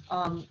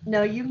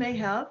 Now, you may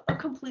have a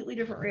completely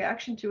different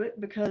reaction to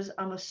it because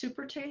I'm a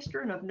super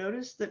taster, and I've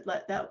noticed that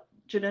that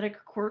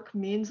genetic quirk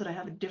means that I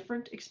have a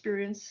different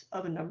experience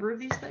of a number of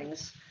these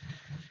things.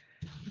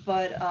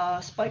 But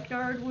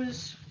spikenard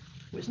was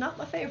not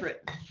my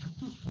favorite.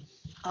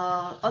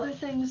 Other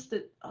things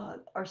that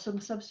are some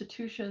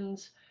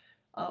substitutions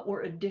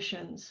or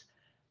additions,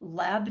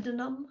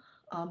 labdanum,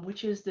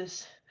 which is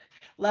this.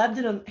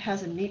 Labdanum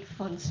has a neat,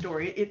 fun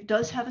story. It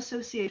does have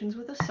associations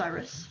with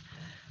Osiris.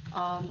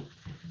 Um,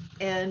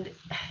 and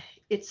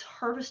it's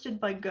harvested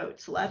by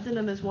goats.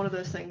 Labdanum is one of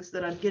those things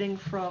that I'm getting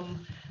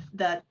from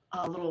that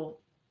little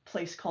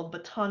place called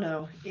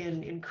Batano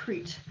in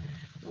Crete,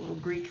 a little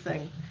Greek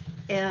thing.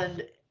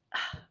 And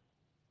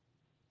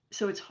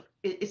so it's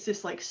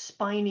this like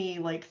spiny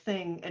like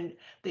thing, and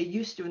they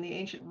used to in the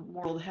ancient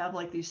world have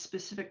like these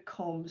specific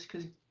combs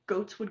because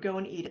goats would go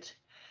and eat it,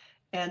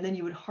 and then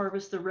you would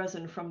harvest the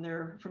resin from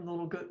the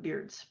little goat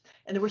beards,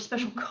 and there were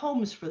special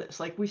combs for this.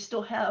 Like we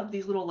still have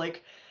these little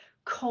like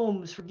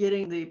combs for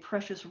getting the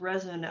precious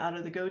resin out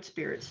of the goat's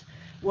beards.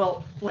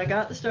 Well, when I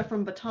got the stuff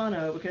from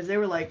Batano, because they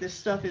were like, this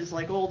stuff is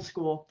like old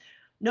school,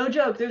 no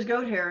joke, there's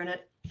goat hair in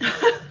it.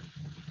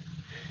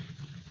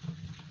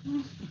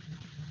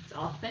 It's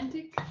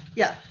authentic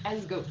Yeah,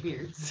 as goat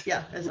beards.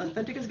 yeah, as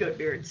authentic as goat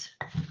beards.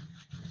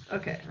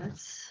 Okay,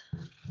 let's.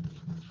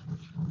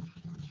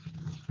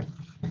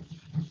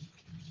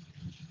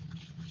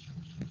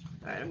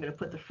 All right, I'm going to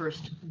put the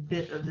first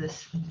bit of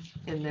this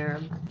in there.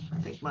 I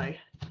think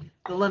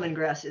the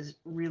lemongrass is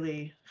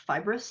really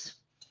fibrous,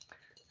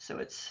 so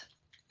it's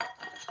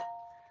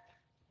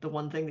the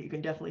one thing that you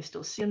can definitely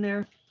still see in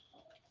there.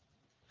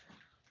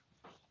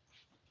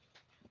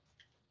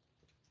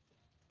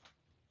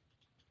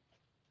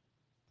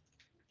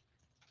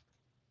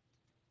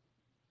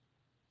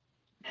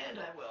 And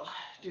I will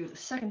do the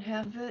second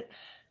half of it.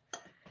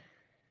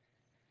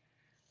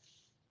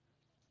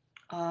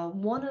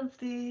 One of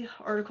the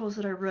articles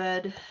that I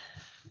read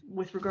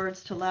with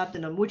regards to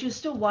labdanum, which is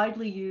still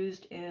widely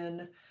used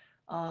in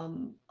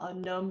a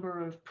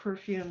number of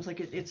perfumes, like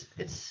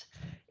it's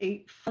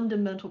a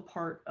fundamental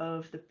part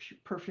of the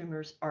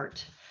perfumer's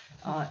art,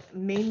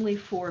 mainly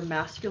for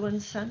masculine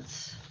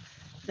scents.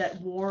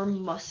 That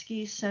warm,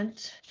 musky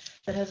scent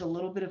that has a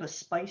little bit of a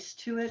spice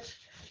to it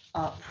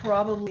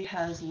probably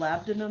has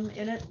labdanum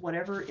in it,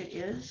 whatever it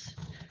is.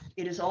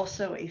 It is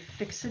also a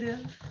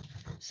fixative,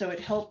 so it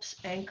helps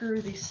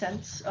anchor the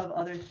scents of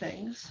other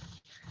things.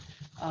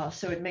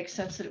 So it makes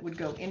sense that it would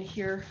go in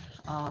here.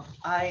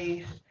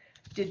 I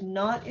did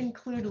not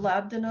include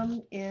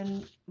labdanum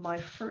in my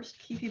first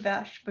Kyphi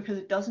batch because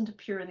it doesn't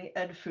appear in the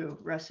Edfu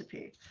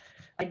recipe.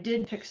 I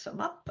did pick some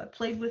up, I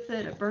played with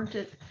it, I burnt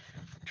it,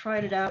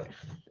 tried it out.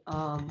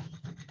 I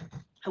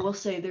will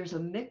say there's a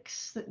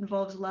mix that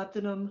involves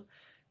labdanum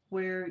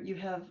where you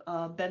have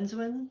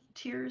benzoin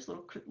tears,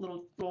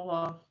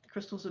 little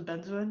crystals of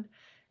benzoin,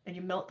 and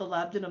you melt the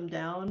labdanum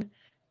down,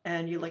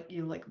 and you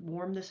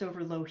warm this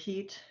over low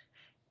heat,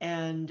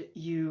 and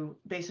you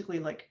basically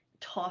like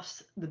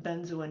toss the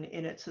benzoin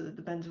in it so that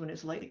the benzoin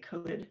is lightly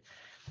coated.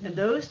 And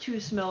those two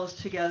smells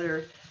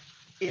together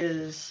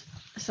is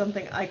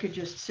something I could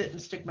just sit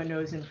and stick my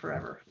nose in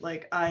forever.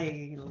 Like,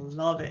 I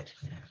love it.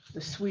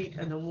 The sweet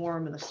and the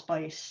warm and the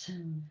spice.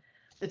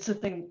 It's the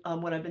thing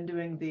when I've been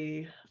doing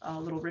the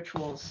little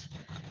rituals,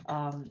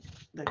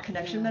 the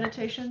connection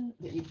meditation.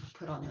 That you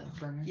put on the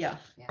burner. Yeah.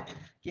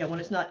 Yeah, when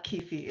it's not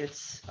Kyphi,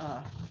 it's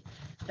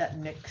that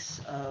mix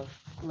of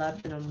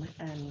labdanum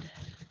and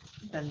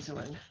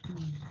benzoin.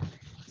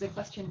 There's a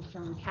question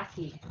from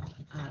Kyphi.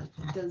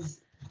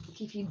 Does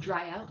Kyphi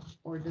dry out,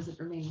 or does it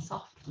remain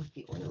soft with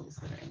the oils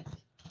that are in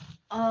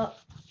it?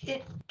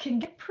 It can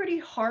get pretty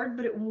hard,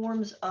 but it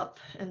warms up,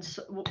 and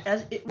so,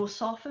 as it will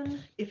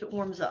soften if it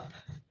warms up.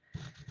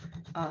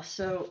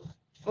 So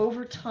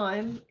over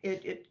time,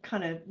 it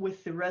kind of,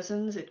 with the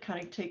resins, it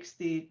kind of takes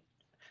the,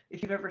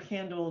 if you've ever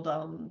handled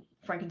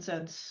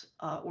frankincense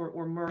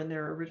or myrrh in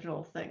their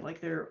original thing,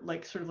 like they're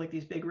like sort of like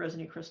these big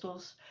resiny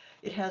crystals,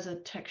 it has a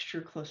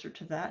texture closer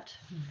to that.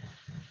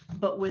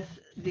 But with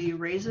the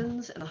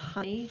raisins and the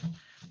honey,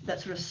 that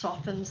sort of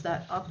softens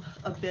that up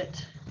a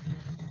bit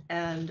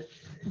and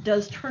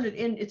does turn it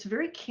in. It's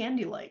very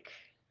candy-like.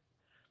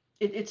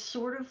 It's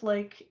sort of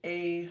like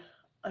a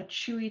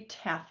chewy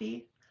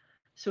taffy.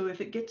 So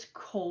if it gets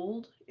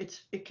cold,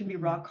 it can be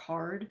rock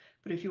hard,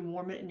 but if you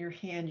warm it in your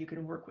hand, you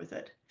can work with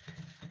it.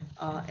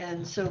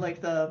 And so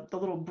like the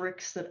little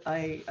bricks that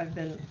I've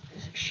been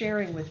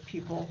sharing with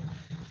people,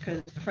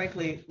 because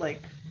frankly,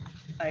 like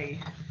I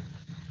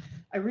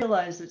I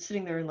realized that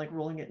sitting there and like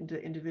rolling it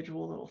into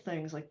individual little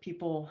things, like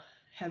people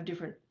have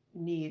different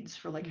needs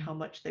for like how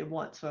much they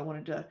want. So I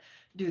wanted to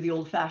do the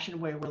old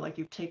fashioned way where like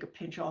you take a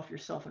pinch off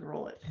yourself and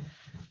roll it.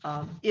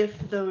 If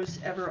those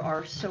ever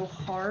are so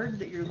hard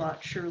that you're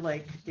not sure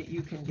like that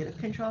you can get a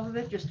pinch off of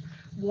it, just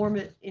warm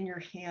it in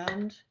your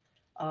hand,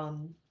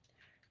 um,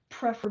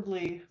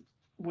 preferably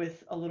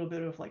with a little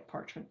bit of like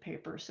parchment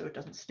paper so it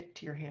doesn't stick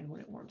to your hand when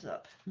it warms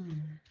up.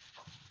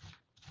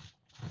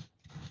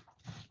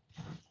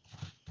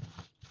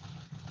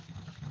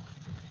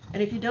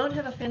 And if you don't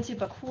have a fancy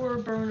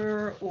bakur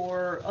burner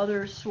or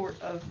other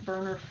sort of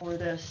burner for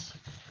this,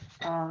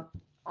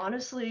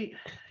 honestly,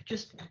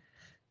 just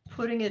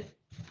putting it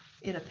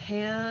in a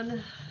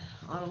pan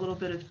on a little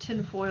bit of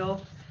tin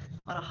foil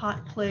on a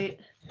hot plate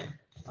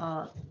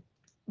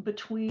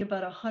between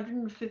about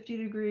 150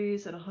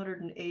 degrees and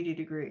 180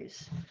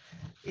 degrees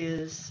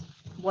is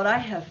what I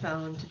have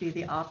found to be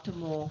the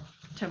optimal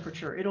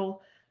temperature.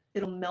 It'll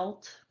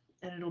melt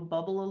and it'll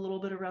bubble a little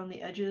bit around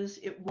the edges.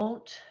 It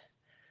won't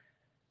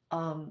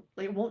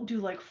do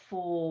like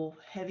full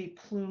heavy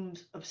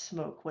plumes of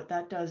smoke. What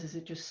that does is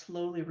it just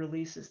slowly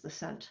releases the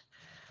scent.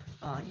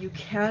 You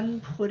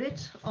can put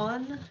it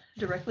on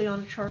directly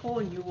on charcoal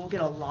and you will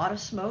get a lot of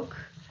smoke,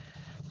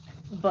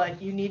 but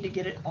you need to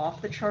get it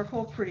off the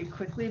charcoal pretty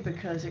quickly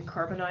because it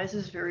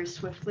carbonizes very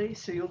swiftly.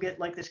 So you'll get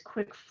like this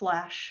quick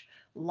flash,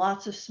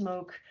 lots of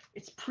smoke.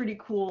 It's pretty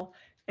cool.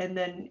 And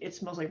then it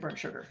smells like burnt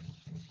sugar.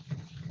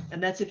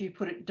 And that's if you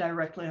put it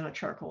directly on a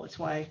charcoal. It's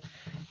why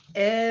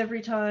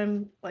every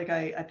time like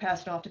I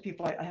pass it off to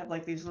people, I have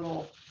like these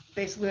little,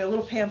 basically a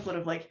little pamphlet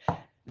of like,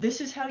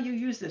 this is how you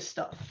use this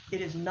stuff. It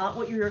is not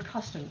what you're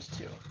accustomed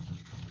to.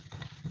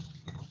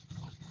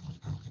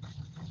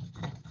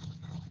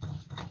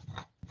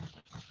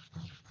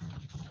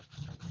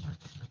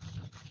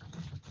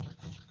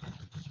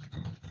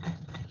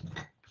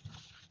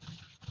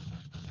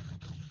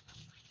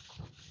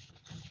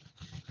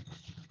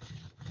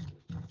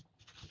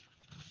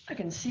 I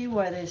can see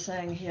why they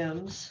sang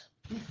hymns.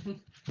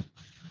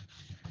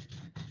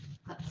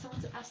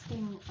 Someone's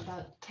asking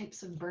about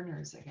types of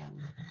burners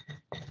again.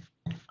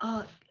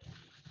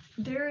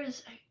 There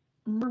is a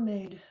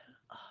mermaid.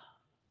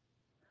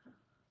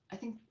 I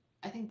think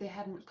they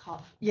hadn't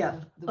caught Yeah.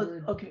 the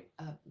word Okay.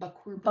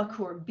 bakur. Bakur,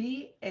 Bakhoor.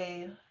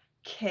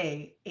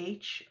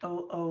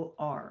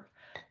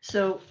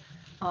 So,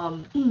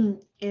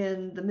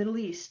 in the Middle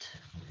East,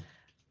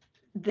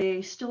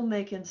 they still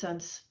make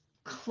incense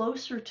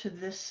closer to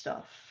this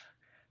stuff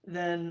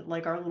than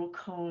like our little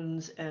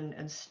cones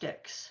and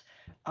sticks.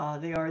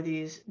 They are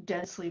these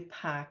densely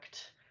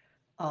packed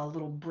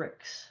little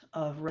bricks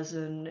of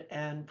resin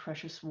and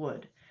precious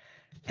wood.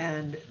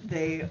 And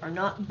they are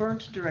not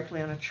burnt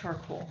directly on a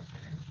charcoal.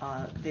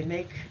 They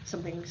make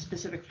something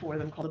specific for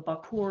them called a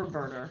bakur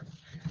burner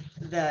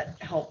that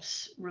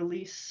helps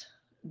release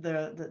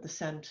the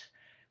scent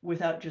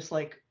without just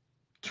like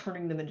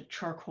turning them into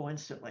charcoal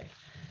instantly.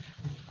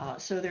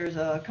 So there's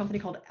a company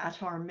called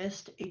Attar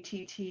Mist,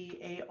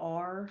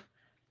 ATTARMIST,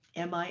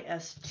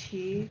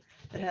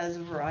 that has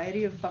a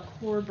variety of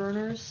bakur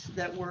burners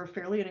that were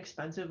fairly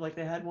inexpensive. Like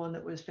they had one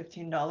that was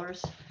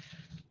 $15.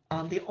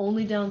 The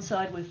only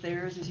downside with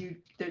theirs is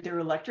they're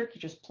electric.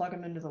 You just plug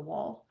them into the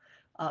wall,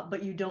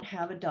 but you don't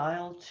have a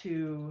dial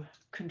to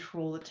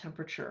control the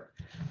temperature.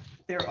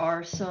 There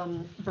are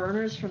some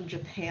burners from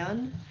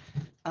Japan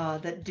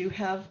that do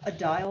have a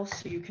dial,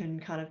 so you can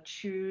kind of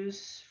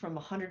choose from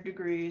 100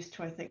 degrees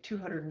to I think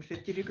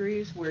 250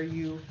 degrees where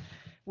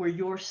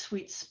your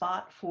sweet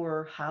spot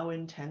for how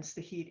intense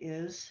the heat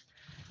is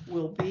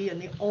will be.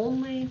 And the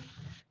only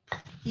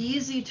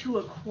easy to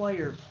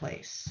acquire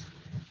place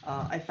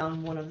I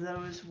found one of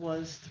those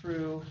was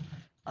through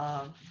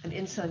an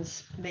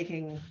incense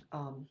making,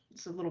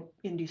 it's a little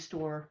indie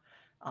store,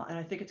 and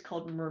I think it's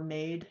called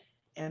Mermaid,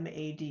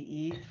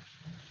 MADE.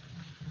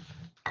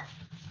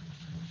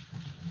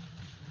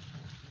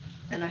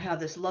 And I have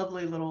this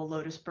lovely little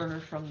lotus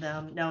burner from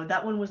them. Now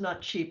that one was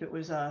not cheap, it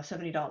was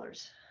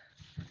 $70.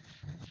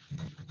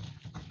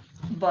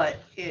 But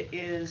it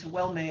is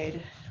well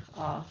made,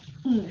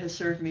 has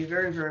served me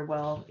very, very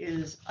well,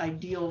 is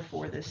ideal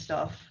for this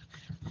stuff.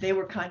 They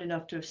were kind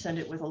enough to send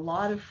it with a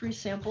lot of free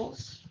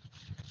samples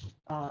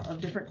of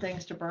different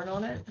things to burn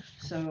on it.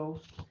 So,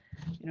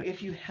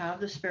 if you have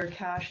the spare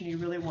cash and you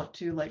really want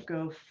to like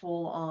go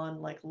full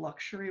on like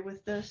luxury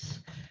with this,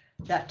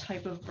 that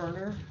type of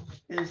burner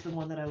is the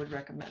one that I would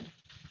recommend.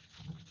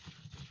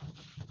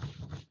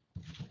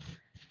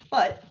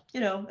 But,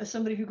 as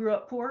somebody who grew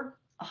up poor,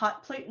 a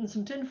hot plate and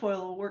some tin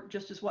foil will work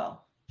just as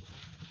well.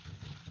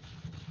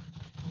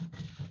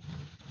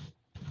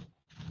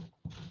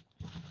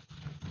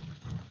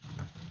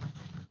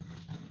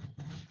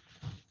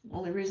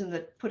 Only reason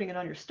that putting it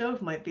on your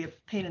stove might be a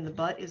pain in the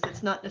butt is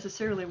that's not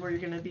necessarily where you're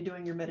going to be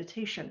doing your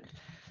meditation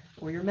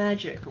or your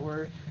magic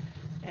or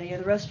any of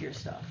the rest of your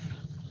stuff.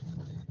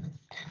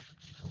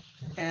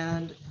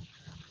 And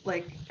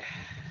like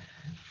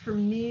for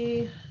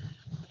me,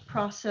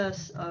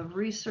 process of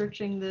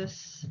researching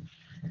this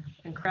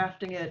and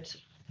crafting it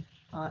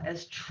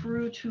as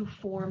true to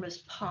form as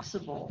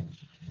possible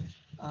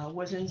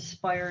was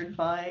inspired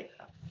by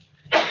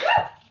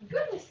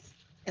Goodness.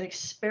 an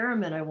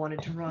experiment I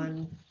wanted to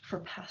run for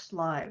past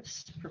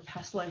life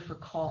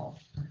recall.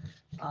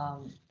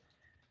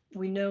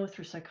 We know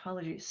through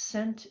psychology,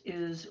 scent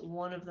is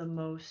one of the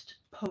most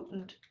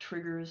potent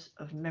triggers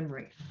of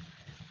memory.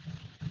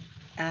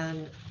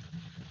 And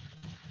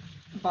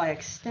by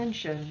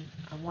extension,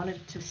 I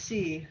wanted to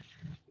see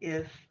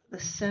if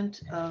the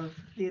scent of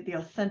the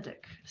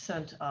authentic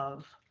scent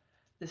of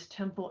this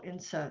temple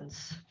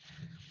incense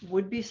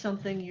would be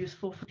something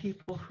useful for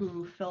people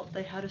who felt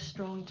they had a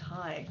strong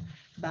tie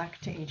back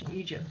to ancient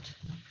Egypt.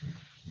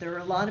 There are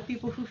a lot of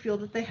people who feel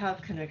that they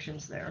have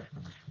connections there.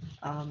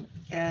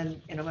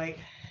 And you know,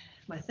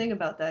 my thing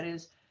about that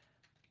is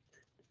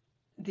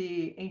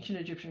the ancient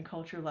Egyptian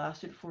culture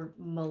lasted for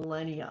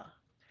millennia,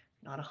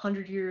 not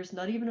 100 years,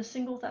 not even a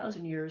single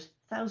 1,000 years,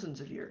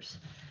 thousands of years.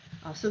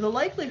 So the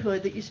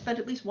likelihood that you spent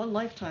at least one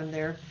lifetime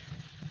there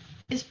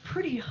is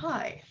pretty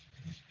high.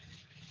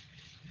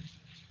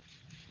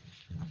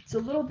 It's a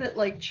little bit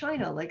like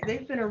China, like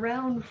they've been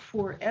around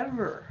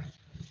forever.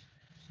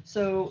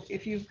 So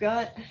if you've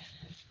got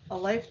a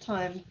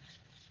lifetime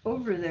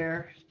over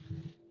there,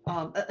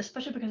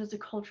 especially because it's a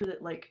culture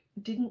that like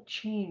didn't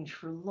change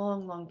for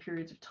long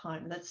periods of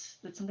time. That's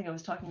something I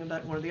was talking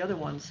about in one of the other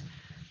ones.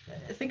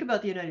 Think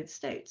about the United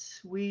States.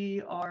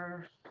 We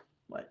are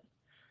what?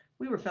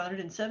 We were founded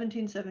in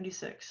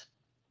 1776.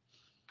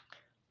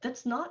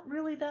 That's not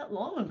really that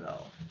long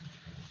ago.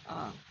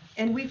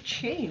 And we've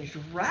changed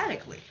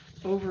radically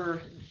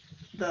over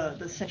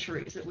the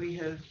centuries that we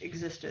have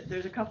existed.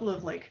 There's a couple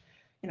of like,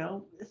 you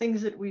know,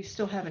 things that we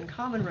still have in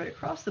common right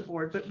across the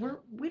board, but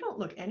we don't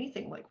look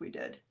anything like we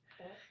did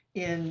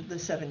in the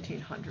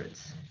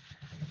 1700s.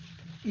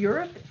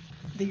 Europe,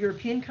 the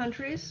European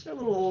countries are a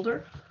little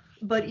older,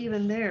 but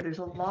even there's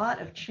a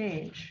lot of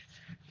change,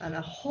 and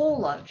a whole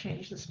lot of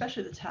change,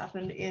 especially that's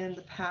happened in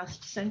the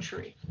past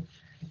century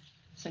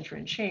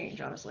and change,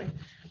 honestly.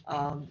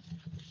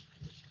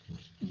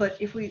 But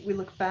if we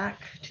look back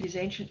to these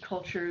ancient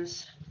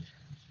cultures,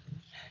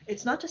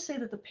 it's not to say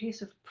that the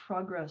pace of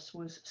progress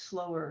was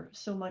slower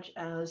so much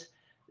as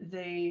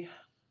they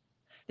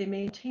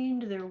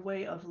maintained their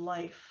way of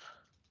life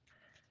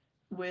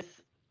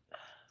with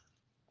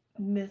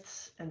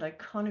myths and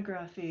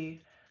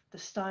iconography, the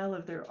style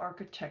of their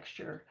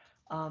architecture,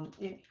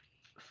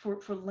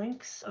 for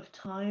lengths of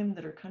time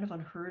that are kind of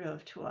unheard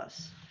of to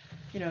us.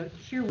 You know,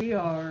 here we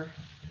are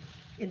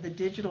in the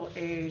digital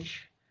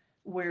age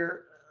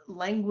where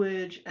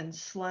language and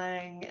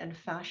slang and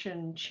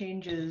fashion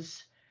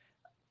changes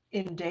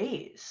in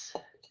days,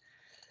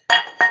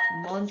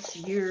 months,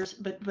 years,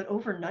 but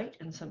overnight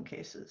in some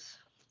cases.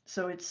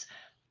 So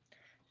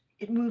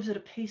it moves at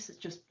a pace that's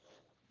just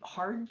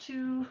hard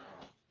to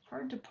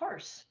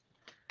parse.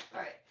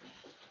 All right.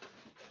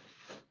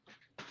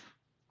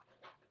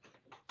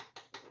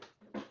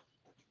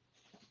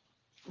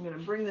 I'm going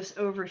to bring this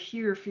over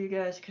here for you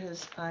guys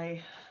because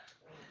I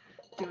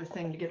do a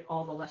thing to get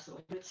all the lesson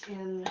bits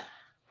in.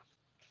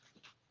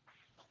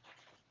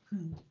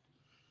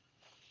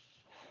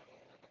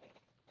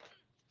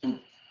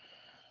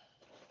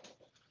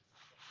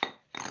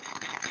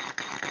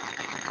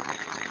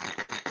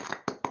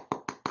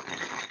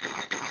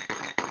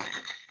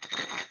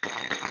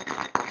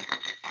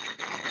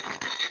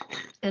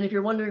 And if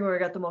you're wondering where I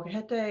got the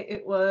molcajete,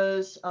 it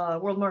was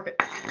World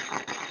Market.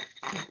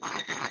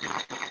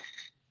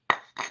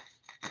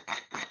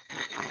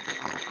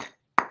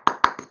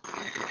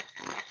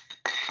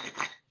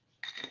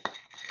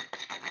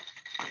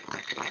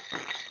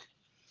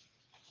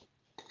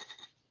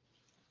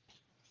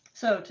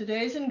 So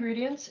today's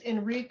ingredients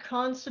in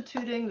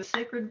reconstituting the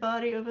sacred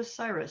body of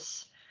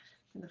Osiris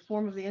in the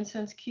form of the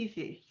incense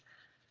Kyphi: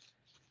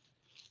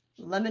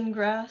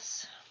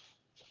 lemongrass,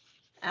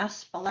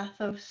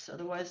 aspalathos,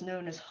 otherwise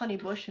known as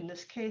honeybush in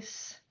this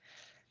case,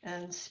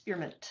 and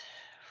spearmint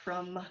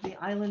from the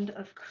island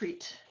of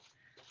Crete.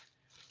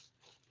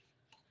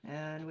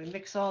 And we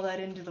mix all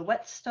that into the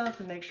wet stuff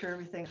and make sure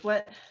everything's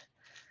wet.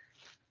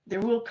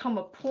 There will come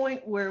a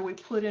point where we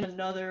put in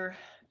another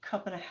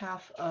 1.5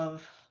 cups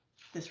of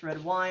this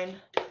red wine,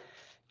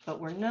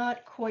 but we're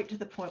not quite to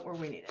the point where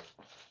we need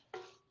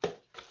it.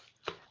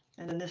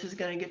 And then this is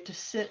going to get to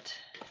sit,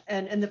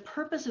 and the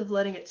purpose of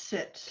letting it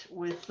sit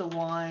with the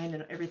wine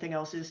and everything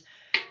else is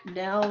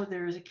now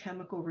there's a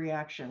chemical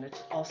reaction.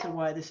 It's also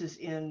why this is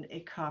in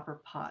a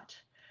copper pot.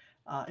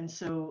 And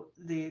so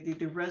the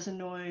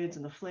resinoids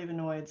and the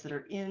flavonoids that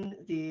are in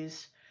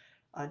these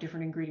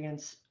different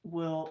ingredients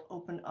will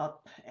open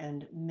up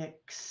and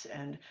mix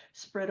and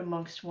spread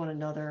amongst one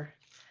another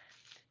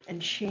and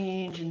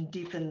change and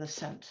deepen the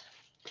scent.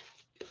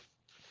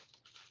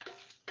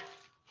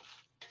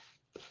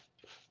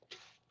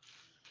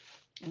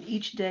 And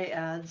each day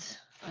adds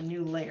a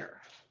new layer.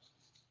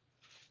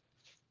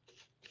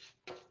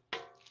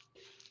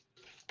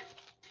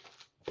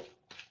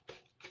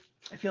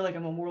 I feel like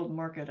I'm a World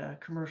Market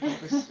commercial.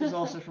 This is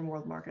also from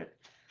World Market.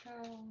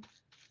 Oh.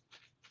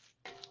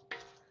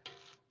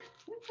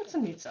 That's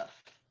some neat stuff.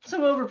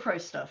 Some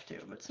overpriced stuff too,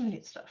 but some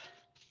neat stuff.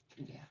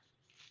 Yeah.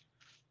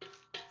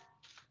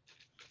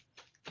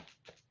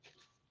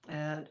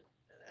 And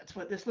that's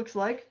what this looks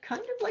like.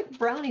 Kind of like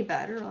brownie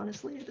batter,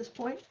 honestly, at this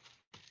point.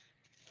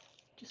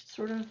 Just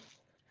sort of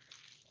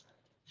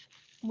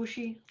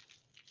mushy.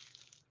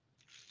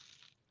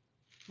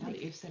 Now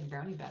that you've said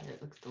brownie batter,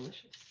 it looks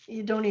delicious.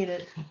 You don't eat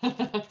it.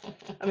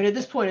 I mean, at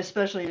this point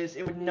especially,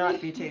 it would not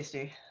be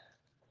tasty.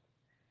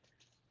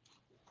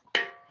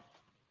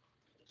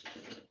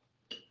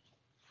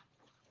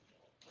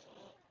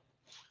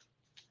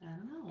 I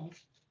don't know.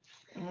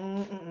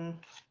 Mm-mm.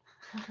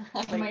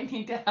 I might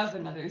need to have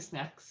another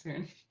snack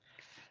soon.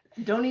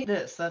 Don't eat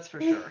this, that's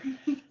for sure.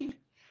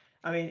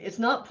 I mean, it's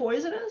not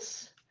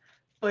poisonous,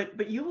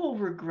 but you will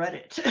regret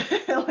it.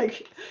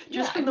 Like,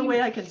 just from the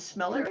way I can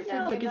smell it right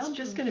now, like it's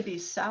just going to be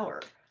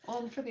sour.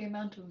 Well, for the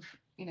amount of,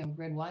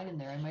 red wine in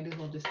there, I might as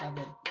well just have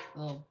a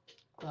little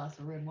glass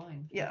of red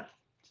wine. Yeah.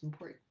 It's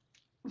important.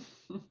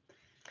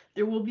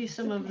 There will be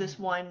some of this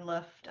wine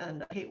left,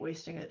 and I hate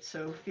wasting it,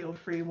 so feel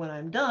free when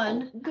I'm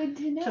done Good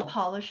to know. to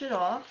polish it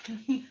off.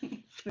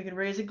 We can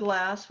raise a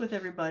glass with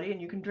everybody,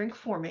 and you can drink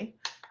for me.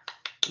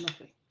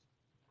 Lovely.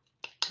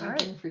 All right.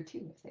 Drinking for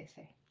two, as they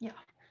say. Yeah.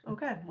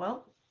 Okay,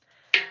 well,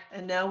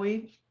 and now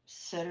we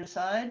set it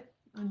aside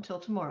until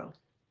tomorrow.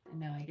 And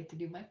now I get to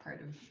do my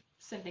part of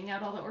sending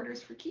out all the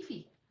orders for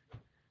Kyphi.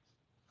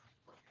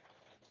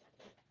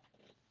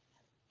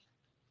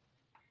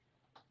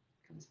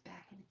 Comes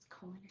back in its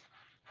corner.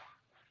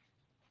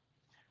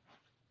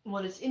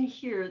 Well, it's in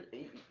here.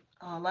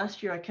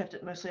 Last year I kept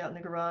it mostly out in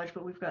the garage,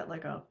 but we've got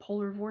like a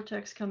polar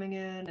vortex coming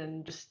in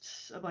and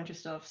just a bunch of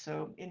stuff.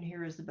 So in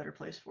here is the better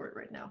place for it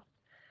right now.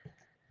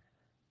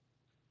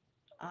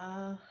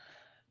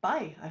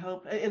 Bye. I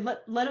hope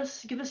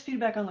give us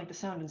feedback on like the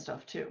sound and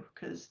stuff too,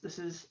 because this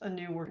is a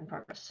new work in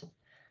progress.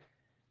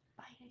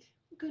 Bye.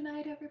 Good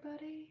night,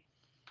 everybody.